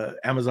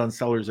Amazon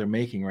sellers are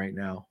making right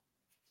now?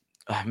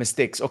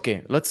 Mistakes.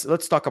 Okay.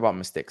 Let's talk about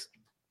mistakes.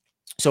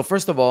 So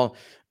first of all,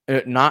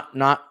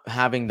 not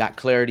having that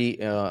clarity,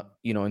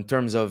 in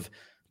terms of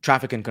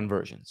traffic and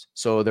conversions.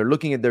 So they're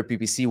looking at their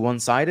PPC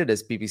one-sided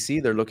as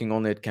PPC. They're looking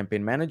only at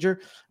Campaign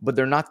Manager, but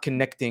they're not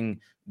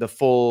connecting the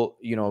full,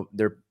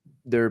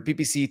 their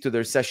PPC to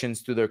their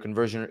sessions, to their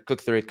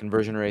click-through rate,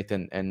 conversion rate,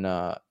 and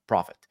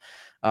profit.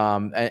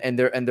 And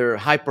they're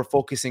hyper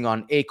focusing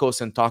on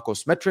ACOS and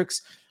TACOS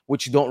metrics,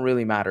 which don't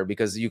really matter,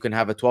 because you can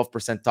have a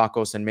 12%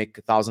 TACOS and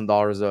make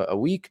 $1,000 a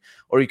week,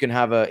 or you can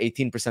have a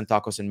 18%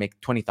 TACOS and make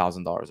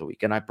 $20,000 a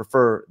week. And I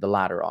prefer the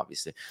latter,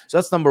 obviously. So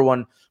that's number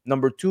one.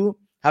 Number two,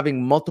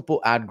 having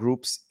multiple ad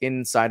groups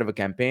inside of a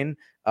campaign.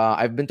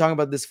 I've been talking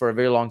about this for a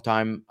very long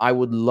time. I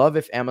would love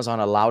if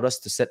Amazon allowed us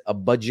to set a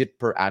budget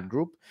per ad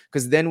group,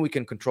 because then we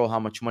can control how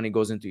much money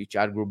goes into each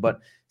ad group. But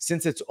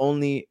since it's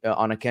only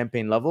on a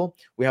campaign level,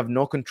 we have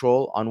no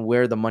control on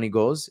where the money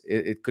goes.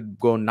 It could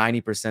go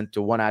 90%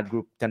 to one ad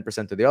group,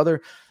 10% to the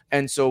other.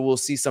 And so we'll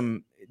see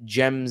some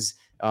gems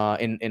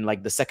in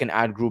the second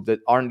ad group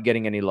that aren't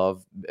getting any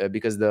love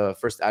because the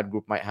first ad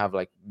group might have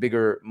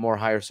bigger, more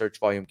higher search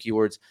volume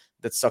keywords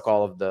that suck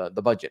all of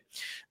the budget.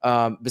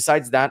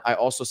 Besides that, I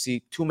also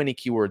see too many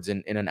keywords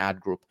in an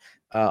ad group.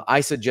 I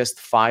suggest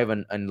 5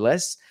 and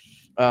less.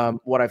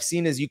 What I've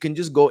seen is you can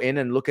just go in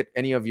and look at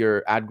any of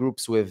your ad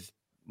groups with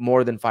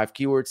more than 5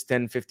 keywords,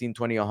 10, 15,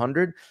 20,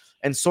 100,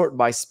 and sort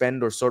by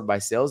spend or sort by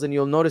sales. And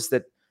you'll notice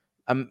that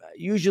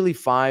usually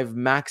 5,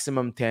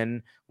 maximum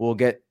 10 will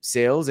get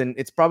sales, and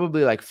it's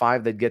probably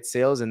 5 that get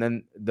sales, and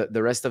then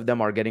the rest of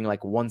them are getting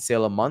 1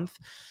 sale a month.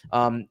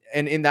 And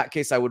in that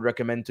case, I would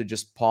recommend to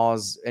just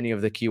pause any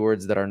of the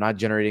keywords that are not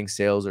generating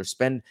sales or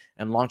spend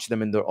and launch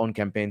them in their own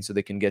campaign so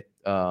they can get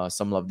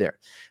some love there.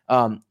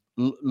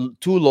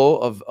 Too low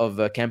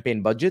of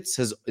campaign budgets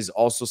is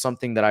also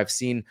something that I've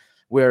seen,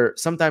 where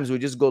sometimes we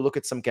just go look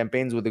at some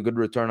campaigns with a good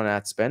return on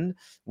ad spend.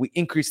 We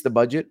increase the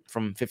budget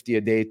from 50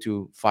 a day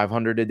to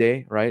 500 a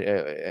day, right?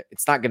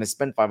 It's not going to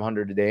spend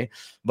 500 a day,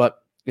 but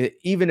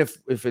even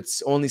if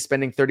it's only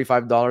spending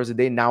 $35 a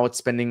day, now it's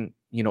spending,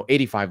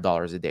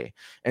 $85 a day.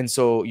 And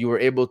so you were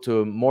able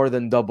to more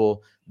than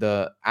double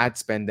the ad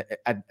spend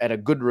at a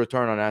good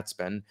return on ad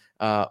spend,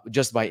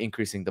 just by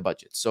increasing the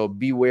budget. So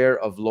beware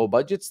of low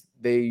budgets.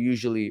 They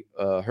usually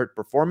hurt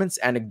performance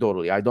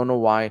anecdotally. I don't know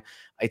why.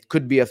 It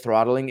could be a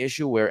throttling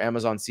issue where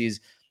Amazon sees,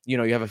 you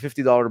have a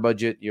 $50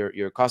 budget,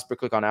 your cost per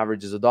click on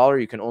average is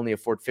 $1, you can only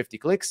afford 50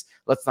 clicks,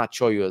 let's not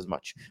show you as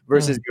much.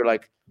 Versus you're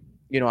like,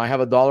 I have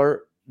 $1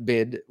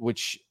 bid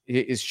which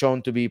is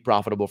shown to be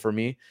profitable for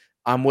me,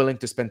 I'm willing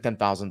to spend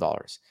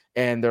 $10,000.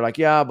 And they're like,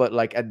 yeah, but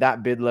like at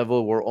that bid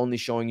level, we're only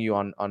showing you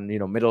on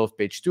middle of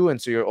page 2,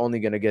 and so you're only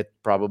going to get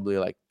probably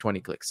like 20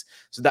 clicks.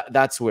 So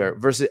that's where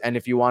versus. And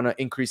if you want to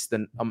increase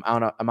the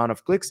amount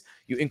of clicks,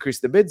 you increase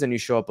the bids and you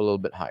show up a little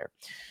bit higher.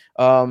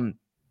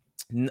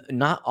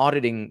 Not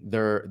auditing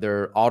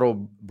their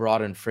auto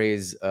broaden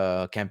phrase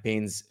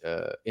campaigns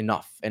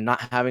enough, and not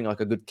having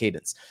like a good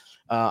cadence.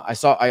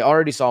 I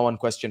already saw one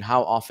question: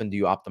 how often do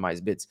you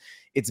optimize bids?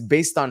 It's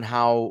based on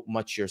how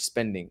much you're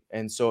spending.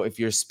 And so if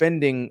you're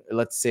spending,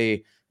 let's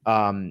say,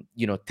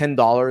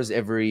 $10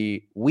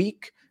 every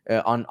week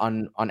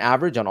on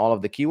average on all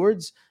of the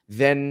keywords,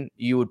 then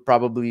you would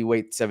probably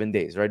wait 7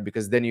 days, right?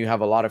 Because then you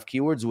have a lot of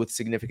keywords with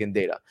significant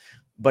data.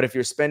 But if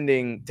you're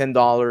spending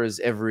 $10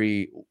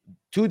 every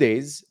 2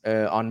 days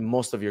on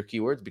most of your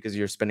keywords because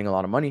you're spending a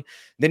lot of money,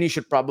 then you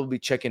should probably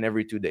check in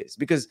every 2 days,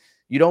 because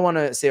you don't want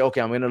to say, okay,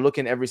 I'm going to look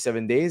in every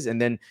 7 days,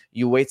 and then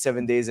you wait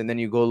 7 days and then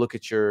you go look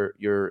at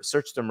your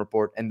search term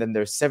report, and then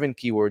there's 7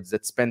 keywords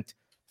that spent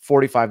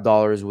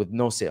 $45 with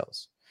no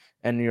sales.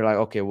 And you're like,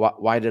 okay,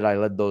 why did I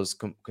let those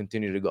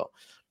continue to go?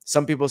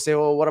 Some people say,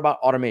 well, what about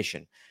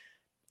automation?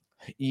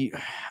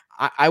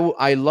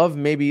 I love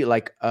maybe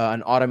like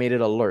an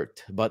automated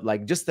alert, but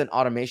like just an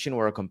automation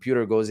where a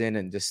computer goes in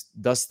and just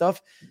does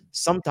stuff.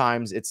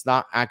 Sometimes it's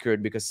not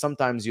accurate, because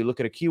sometimes you look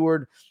at a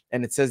keyword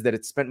and it says that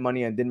it spent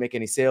money and didn't make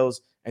any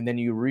sales, and then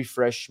you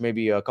refresh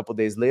maybe a couple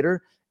days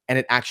later and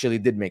it actually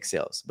did make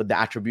sales, but the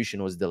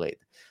attribution was delayed.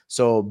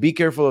 So be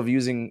careful of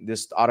using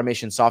this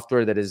automation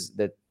software that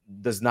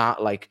does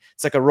not, like,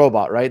 it's like a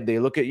robot, right? They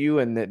look at you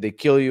and they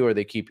kill you or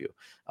they keep you.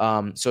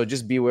 So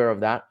just beware of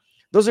that.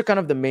 Those are kind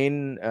of the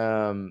main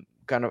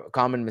kind of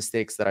common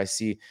mistakes that I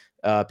see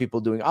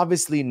people doing.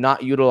 Obviously,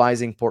 not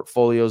utilizing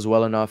portfolios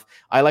well enough.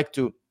 I like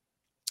to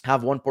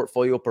have one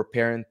portfolio per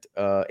parent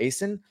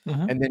ASIN,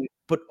 and then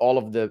put all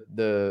of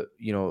the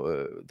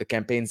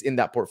campaigns in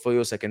that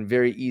portfolio, so I can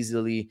very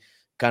easily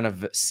kind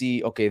of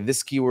see, okay,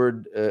 this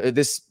keyword,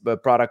 this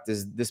product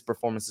is this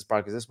performance, this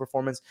product is this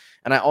performance.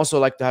 And I also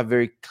like to have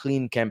very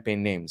clean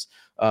campaign names.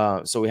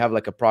 So we have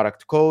like a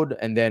product code,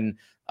 and then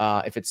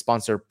if it's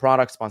sponsored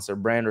product,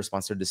 sponsored brand, or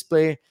sponsored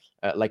display,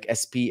 like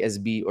SP,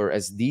 SB, or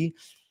SD.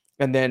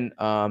 And then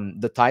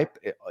the type,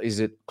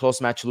 is it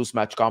close match, loose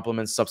match,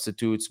 complements,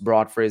 substitutes,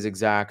 broad phrase,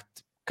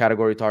 exact,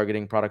 category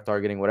targeting, product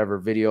targeting, whatever,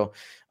 video.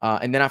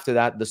 And then after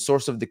that, the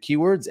source of the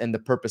keywords and the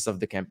purpose of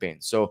the campaign.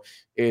 So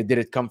did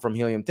it come from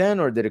Helium 10,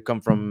 or did it come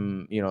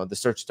from the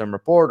search term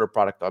report or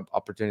product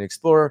opportunity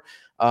explorer?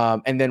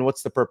 And then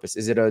what's the purpose?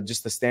 Is it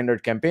just a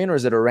standard campaign, or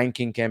is it a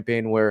ranking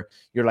campaign where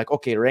you're like,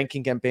 okay,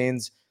 ranking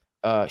campaigns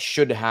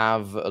should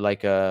have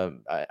like a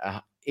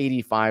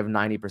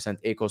 85-90%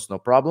 ACOS, no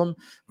problem,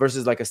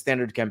 versus like a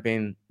standard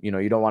campaign,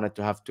 you don't want it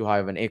to have too high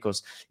of an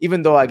ACOS,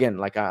 even though, again,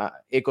 like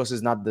ACOS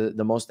is not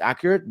the most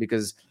accurate,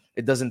 because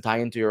it doesn't tie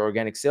into your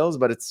organic sales,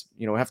 but it's,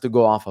 we have to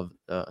go off of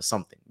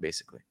something,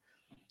 basically.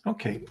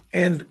 Okay.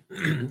 And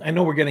I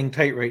know we're getting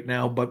tight right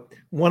now, but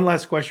one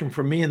last question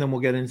from me, and then we'll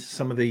get into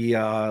some of the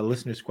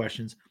listeners'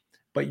 questions.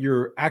 But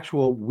your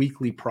actual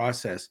weekly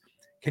process,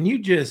 can you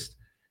just,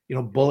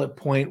 bullet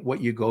point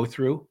what you go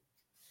through?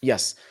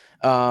 Yes.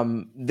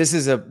 This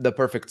is the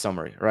perfect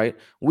summary, right?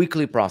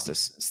 Weekly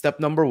process. Step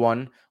number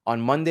 1, on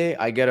Monday,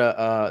 I get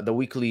the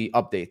weekly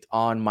update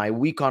on my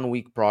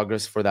week-on-week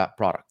progress for that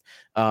product.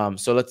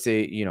 So let's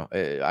say,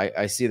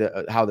 I see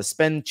how the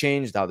spend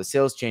changed, how the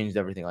sales changed,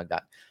 everything like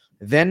that.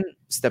 Then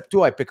step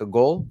 2, I pick a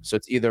goal. So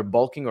it's either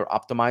bulking or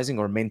optimizing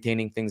or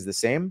maintaining things the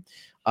same.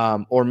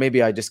 Or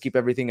maybe I just keep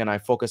everything and I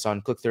focus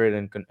on click-through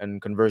rate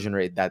and conversion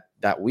rate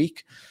that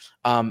week.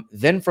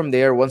 Then from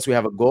there, once we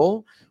have a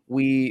goal,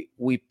 we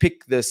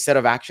pick the set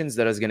of actions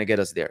that is going to get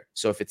us there.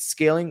 So if it's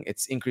scaling,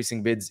 it's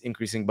increasing bids,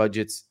 increasing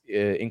budgets,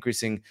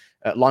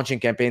 launching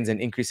campaigns, and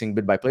increasing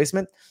bid by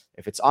placement.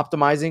 If it's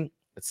optimizing,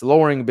 it's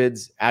lowering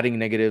bids, adding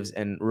negatives,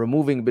 and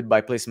removing bid by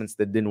placements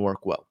that didn't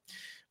work well.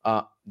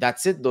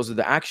 That's it. Those are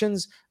the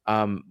actions.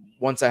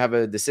 Once I have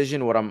a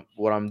decision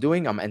what I'm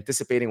doing, I'm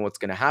anticipating what's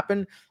going to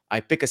happen. I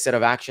pick a set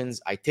of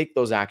actions. I take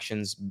those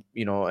actions,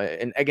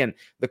 and again,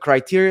 the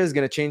criteria is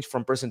going to change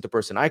from person to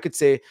person. I could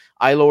say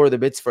I lower the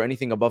bids for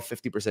anything above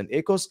 50%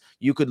 ACOS.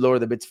 You could lower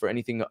the bids for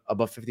anything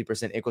above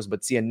 50% ACOS,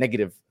 but see a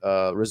negative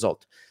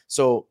result.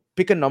 So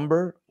pick a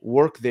number,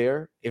 work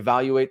there,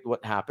 evaluate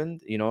what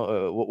happened.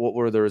 What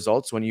were the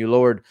results when you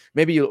lowered?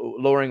 Maybe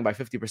lowering by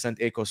 50%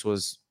 ACOS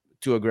was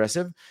too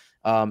aggressive.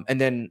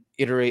 And then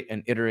iterate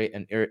and iterate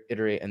and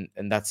iterate,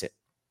 and that's it.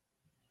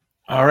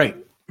 All right.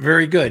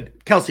 Very good.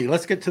 Kelsey,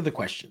 let's get to the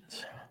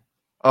questions.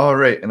 All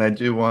right, and I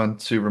do want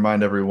to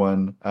remind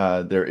everyone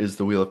there is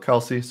the Wheel of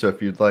Kelsey. So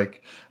if you'd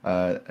like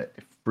a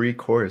free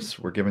course,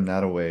 we're giving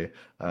that away.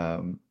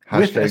 With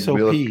Hashtag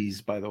Wheel of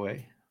SOPs, by the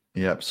way.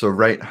 Yep. So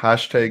write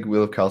hashtag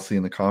Wheel of Kelsey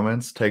in the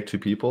comments, tag 2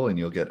 people, and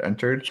you'll get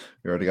entered.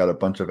 We already got a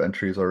bunch of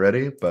entries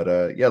already,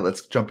 but yeah,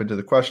 let's jump into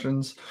the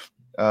questions.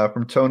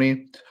 From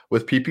Tony,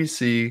 with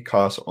PPC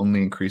costs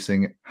only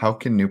increasing, how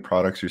can new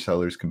products or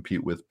sellers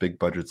compete with big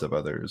budgets of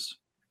others?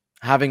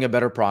 Having a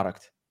better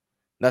product.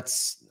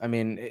 I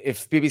mean,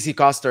 if PPC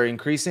costs are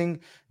increasing,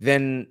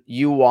 then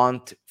you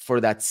want for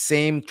that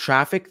same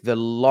traffic, the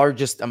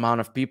largest amount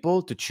of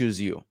people to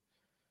choose you.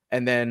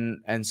 And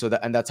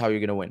that's how you're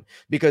going to win.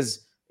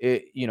 Because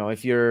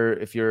if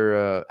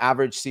your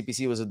average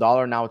CPC was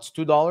 $1, now it's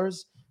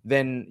 $2,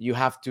 then you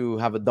have to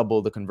have a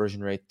double the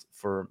conversion rate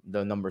for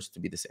the numbers to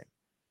be the same.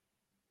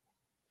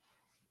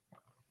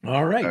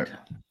 All right.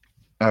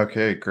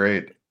 Okay,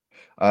 great.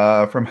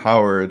 From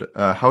Howard,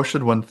 how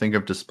should one think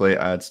of display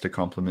ads to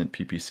complement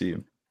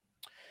PPC?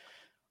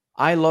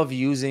 I love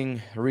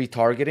using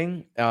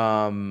retargeting.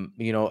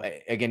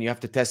 Again, you have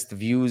to test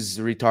views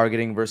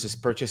retargeting versus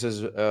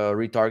purchases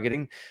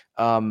retargeting.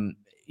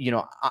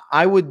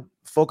 I would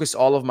focus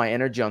all of my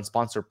energy on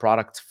sponsored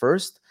products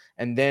first,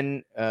 and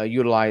then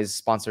utilize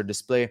sponsored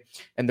display.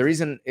 And the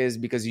reason is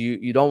because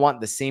you don't want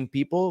the same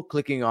people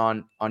clicking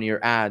on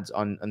your ads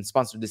on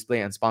sponsored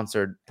display and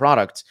sponsored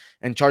products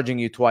and charging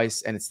you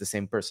twice, and it's the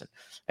same person.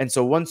 And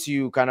so once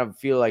you kind of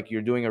feel like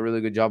you're doing a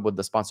really good job with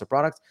the sponsored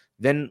product,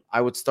 then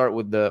I would start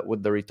with the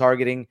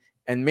retargeting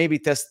and maybe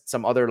test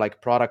some other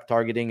like product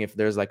targeting if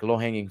there's like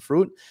low-hanging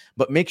fruit.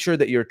 But make sure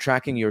that you're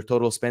tracking your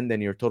total spend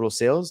and your total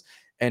sales.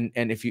 And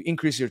if you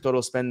increase your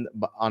total spend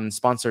on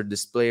sponsored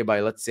display by,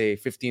 let's say,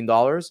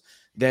 $15,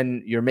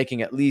 then you're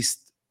making at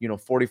least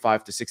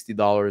 $45 to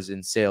 $60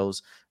 in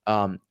sales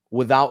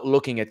without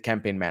looking at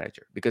Campaign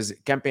Manager. Because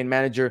Campaign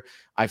Manager,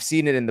 I've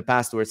seen it in the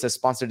past where it says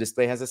sponsored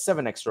display has a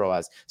 7x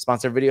ROAS,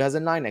 sponsored video has a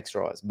 9x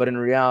ROAS. But in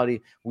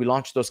reality, we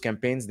launched those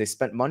campaigns, they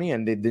spent money,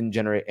 and they didn't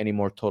generate any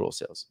more total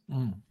sales.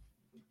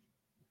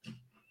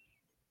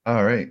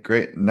 All right,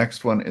 great.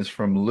 Next one is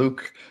from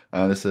Luke.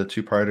 This is a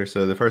two-parter.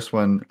 So the first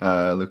one,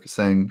 Luke is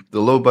saying, the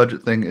low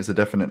budget thing is a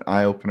definite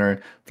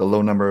eye-opener. The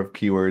low number of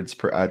keywords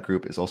per ad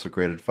group is also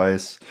great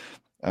advice.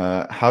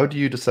 How do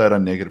you decide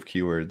on negative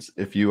keywords?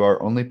 If you are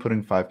only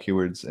putting 5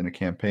 keywords in a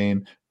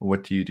campaign,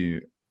 what do you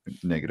do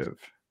negative?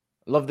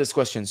 Love this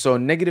question. So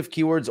negative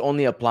keywords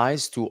only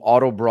applies to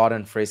auto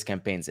broaden phrase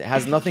campaigns. It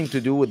has nothing to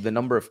do with the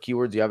number of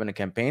keywords you have in a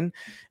campaign.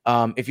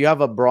 If you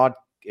have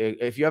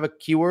a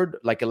keyword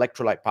like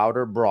electrolyte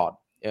powder broad,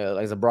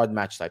 as a broad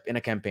match type in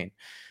a campaign,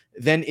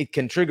 then it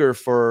can trigger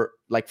for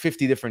like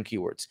 50 different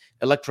keywords.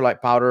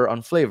 Electrolyte powder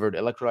unflavored,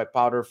 electrolyte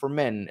powder for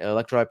men,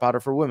 electrolyte powder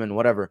for women,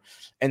 whatever.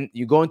 And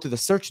you go into the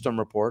search term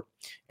report,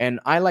 and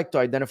I like to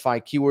identify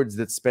keywords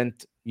that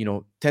spent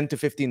 $10 to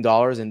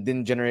 $15 and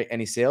didn't generate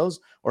any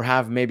sales, or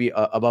have maybe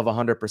above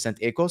 100%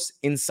 ACOS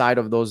inside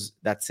of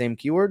that same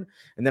keyword.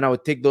 And then I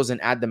would take those and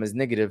add them as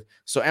negative,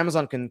 so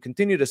Amazon can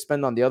continue to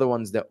spend on the other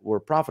ones that were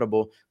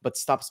profitable, but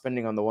stop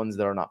spending on the ones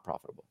that are not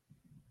profitable.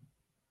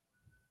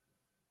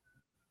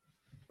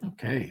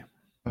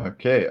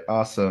 Okay,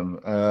 awesome.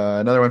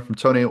 Another one from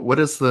Tony. What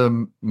is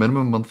the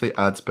minimum monthly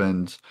ad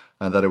spend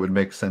that it would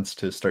make sense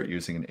to start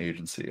using an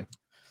agency?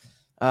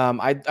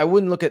 I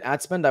wouldn't look at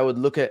ad spend. I would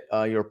look at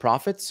your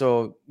profit.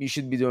 So you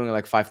should be doing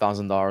like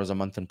 $5,000 a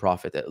month in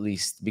profit at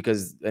least,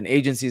 because an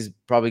agency is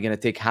probably going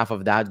to take half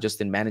of that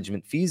just in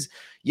management fees.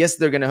 Yes,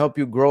 they're going to help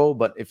you grow,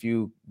 but if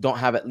you don't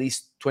have at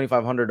least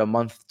 $2,500 a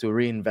month to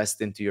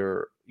reinvest into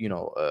your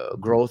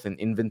growth and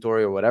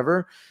inventory or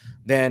whatever,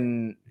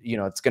 then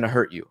it's going to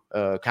hurt you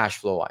cash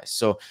flow wise.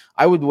 So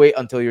I would wait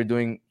until you're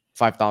doing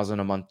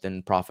 $5,000 a month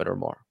in profit or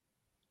more.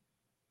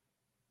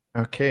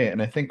 Okay,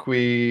 and I think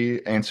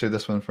we answered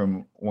this one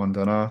from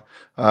Wandana.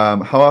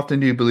 How often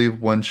do you believe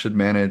one should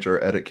manage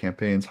or edit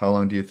campaigns? How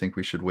long do you think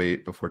we should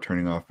wait before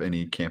turning off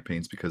any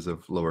campaigns because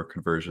of lower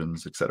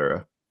conversions,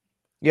 etc.?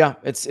 Yeah,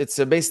 it's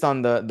based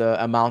on the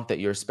amount that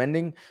you're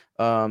spending.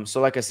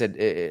 So like I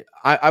said,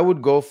 I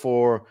would go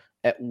for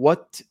at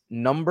what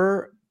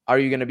number are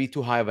you going to be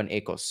too high of an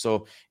ACOS?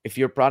 So if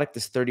your product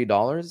is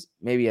 $30,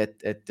 maybe at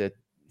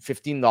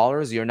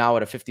 $15, you're now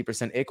at a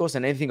 50% ACOS,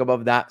 and anything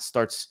above that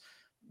starts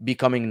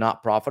becoming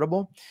not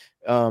profitable.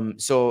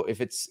 So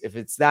if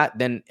it's that,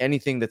 then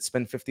anything that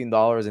spent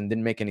 $15 and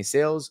didn't make any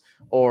sales,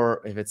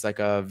 or if it's like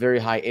a very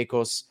high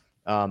ACOS,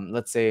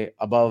 let's say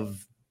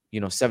above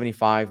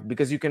 75,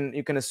 because you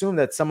can assume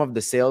that some of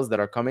the sales that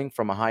are coming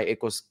from a high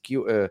ACOS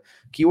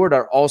keyword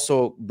are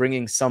also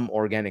bringing some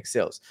organic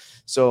sales.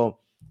 So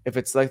if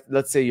it's like,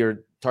 let's say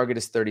your target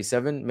is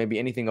 37, maybe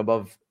anything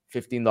above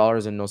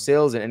 $15 and no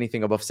sales, and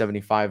anything above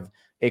 75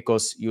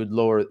 ACOS, you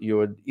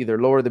would either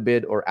lower the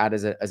bid or add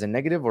as a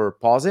negative or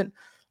pause it.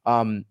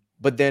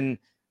 But then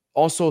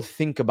also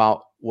think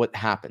about what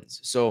happens.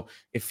 So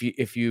if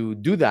you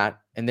do that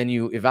and then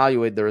you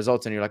evaluate the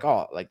results and you're like,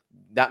 oh, like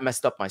that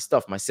messed up my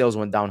stuff, my sales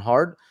went down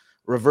hard,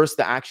 reverse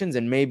the actions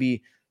and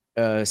maybe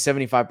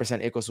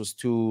 75% ACOS was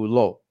too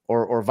low,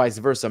 or vice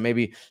versa.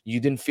 Maybe you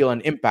didn't feel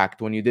an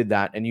impact when you did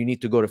that, and you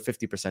need to go to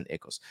 50%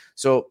 ACOS.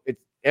 So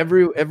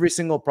every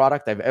single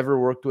product I've ever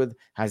worked with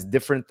has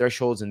different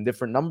thresholds and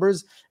different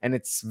numbers, and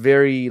it's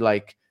very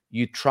like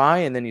you try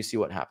and then you see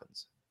what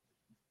happens.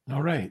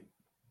 All right,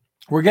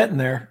 we're getting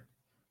there.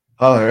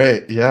 All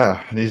right,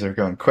 yeah, these are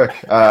going quick.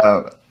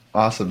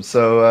 Awesome.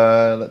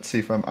 So let's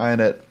see from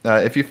Ionet.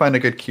 If you find a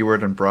good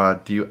keyword in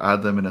broad, do you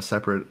add them in a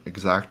separate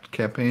exact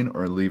campaign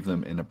or leave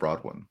them in a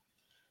broad one?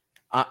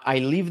 I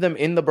leave them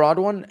in the broad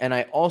one, and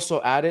I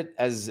also add it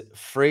as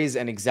phrase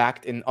and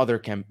exact in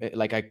other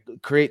like I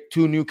create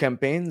 2 new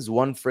campaigns,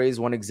 one phrase,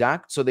 one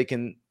exact, so they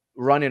can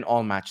run in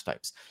all match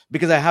types,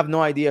 because I have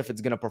no idea if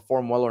it's going to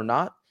perform well or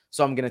not.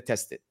 So I'm going to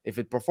test it. If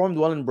it performed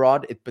well in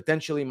broad, it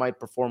potentially might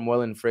perform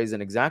well in phrase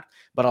and exact,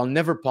 but I'll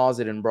never pause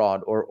it in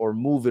broad or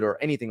move it or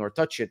anything or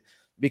touch it,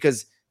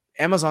 because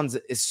Amazon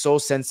is so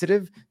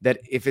sensitive that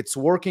if it's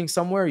working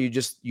somewhere, you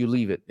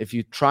leave it. If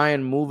you try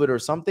and move it or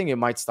something, it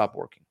might stop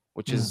working,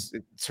 which is,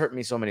 it's hurt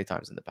me so many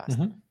times in the past.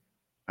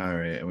 All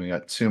right, and we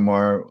got 2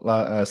 more.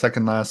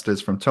 Second last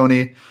is from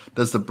Tony.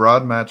 Does the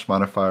broad match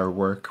modifier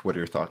work? What are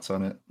your thoughts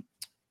on it?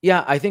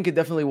 Yeah, I think it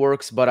definitely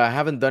works, but I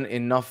haven't done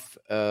enough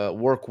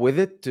work with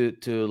it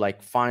to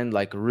like find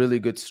like really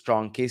good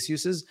strong case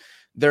uses.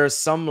 There are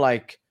some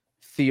like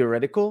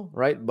theoretical,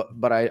 right?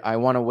 But I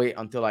want to wait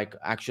until I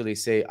actually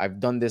say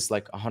I've done this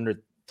like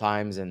 100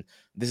 times and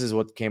this is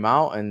what came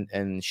out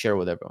and share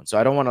with everyone. So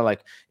I don't want to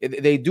like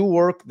they do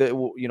work. That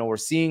we're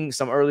seeing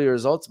some early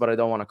results, but I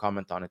don't want to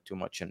comment on it too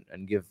much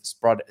and give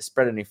spread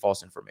any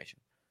false information.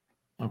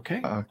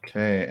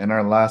 Okay. And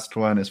our last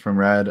one is from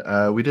Rad.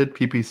 We did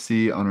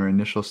PPC on our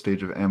initial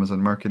stage of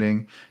Amazon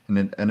marketing, and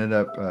it ended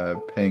up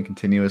paying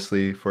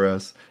continuously for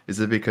us. Is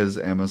it because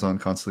Amazon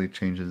constantly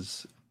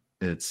changes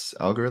its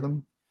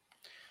algorithm?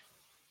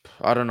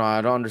 I don't know.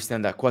 I don't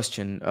understand that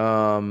question.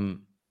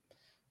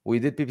 We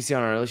did PPC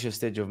on our initial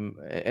stage of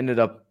ended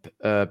up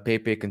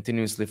pay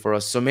continuously for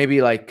us. So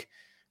maybe like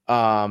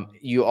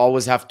you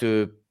always have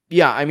to.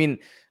 Yeah, I mean,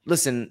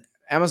 listen,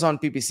 Amazon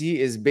PPC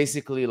is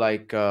basically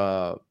like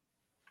a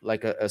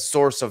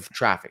source of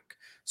traffic.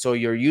 So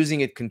you're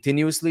using it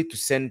continuously to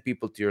send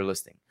people to your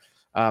listing.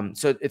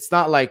 So it's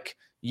not like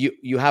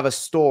you have a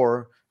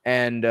store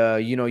and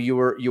you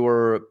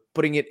were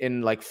putting it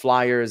in like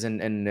flyers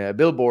and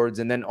billboards,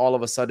 and then all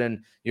of a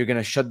sudden you're going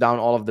to shut down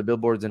all of the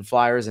billboards and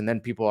flyers, and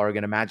then people are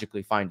going to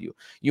magically find you.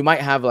 You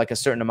might have like a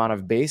certain amount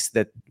of base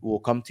that will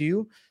come to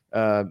you,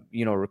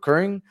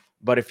 recurring,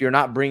 but if you're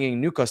not bringing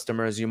new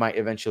customers, you might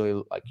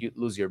eventually you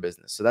lose your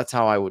business. So that's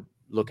how I would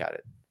look at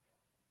it.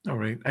 All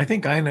right. I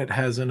think Ionet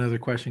has another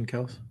question,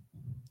 Kels.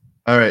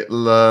 All right.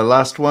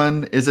 Last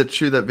one. Is it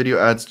true that video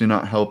ads do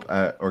not help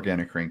at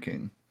organic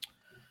ranking?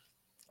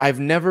 I've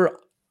never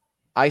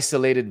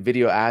isolated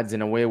video ads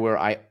in a way where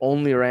I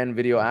only ran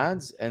video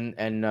ads and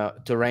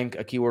to rank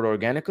a keyword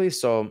organically.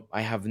 So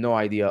I have no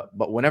idea.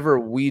 But whenever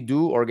we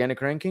do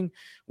organic ranking,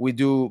 we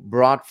do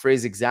broad,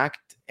 phrase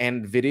exact,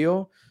 and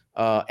video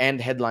and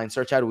headline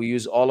search ad. We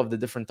use all of the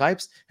different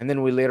types, and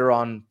then we later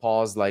on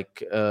pause like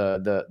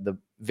the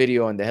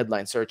video and the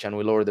headline search, and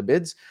we lower the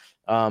bids.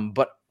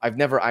 But I've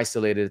never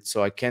isolated it,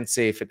 so I can't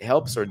say if it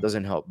helps or it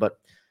doesn't help. But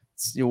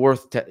it's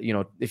worth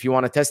if you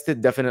want to test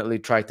it, definitely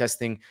try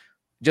testing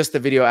just the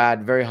video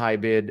ad, very high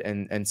bid,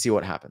 and see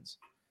what happens.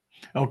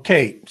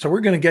 Okay, so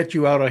we're going to get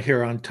you out of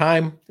here on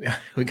time.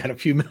 We got a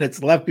few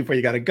minutes left before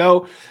you got to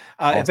go.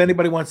 Awesome. If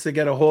anybody wants to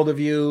get a hold of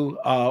you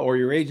or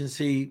your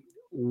agency,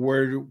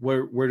 where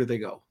do they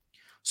go?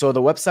 So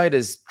the website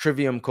is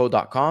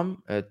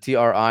triviumco.com,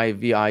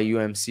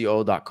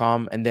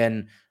 triviumco.com. And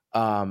then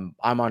I'm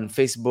on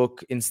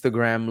Facebook,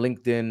 Instagram,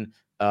 LinkedIn.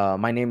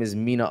 My name is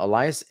Mina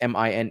Elias,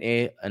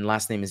 Mina, and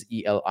last name is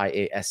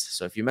Elias.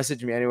 So if you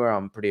message me anywhere,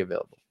 I'm pretty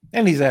available.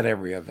 And he's at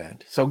every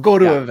event. So go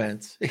to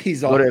events.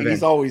 He's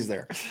always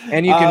there.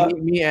 And you can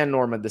meet me and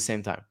Norm at the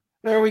same time.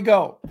 There we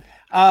go.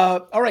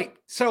 All right.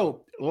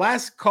 So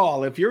last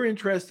call. If you're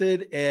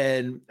interested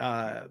in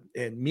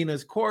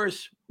Mina's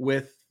course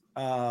with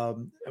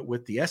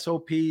the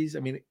SOPs, I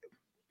mean,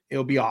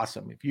 it'll be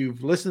awesome. If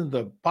you've listened to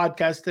the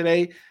podcast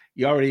today,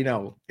 you already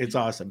know it's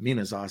awesome.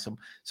 Mina's awesome.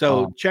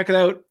 So check it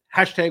out.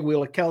 Hashtag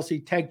Wheel of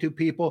Kelsey, tag 2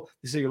 people.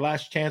 This is your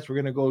last chance. We're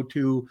going to go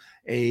to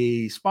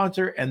a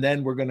sponsor, and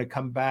then we're going to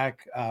come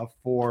back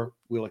for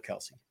Wheel of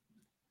Kelsey.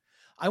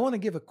 I want to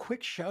give a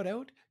quick shout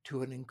out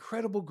to an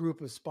incredible group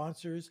of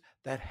sponsors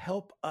that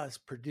help us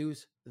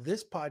produce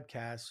this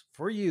podcast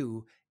for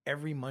you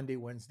every Monday,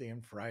 Wednesday,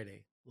 and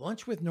Friday.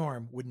 Lunch with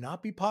Norm would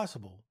not be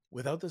possible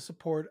without the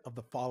support of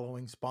the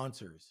following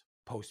sponsors: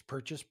 Post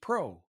Purchase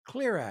Pro,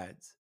 Clear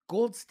Ads,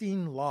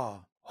 Goldstein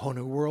Law,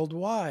 Honu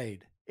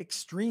Worldwide,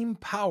 Extreme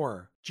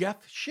Power,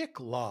 Jeff Schick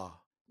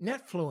Law,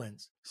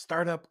 Netfluence,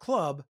 Startup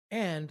Club,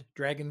 and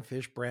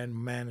Dragonfish Brand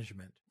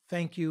Management.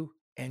 Thank you,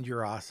 and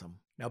you're awesome.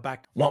 Now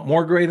back. Want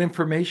more great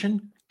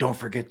information? Don't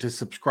forget to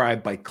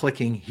subscribe by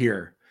clicking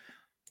here.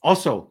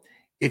 Also,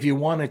 if you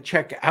want to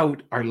check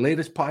out our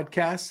latest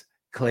podcasts,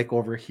 click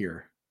over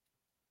here.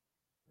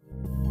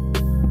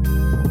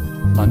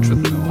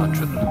 Lunch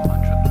with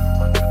Norm.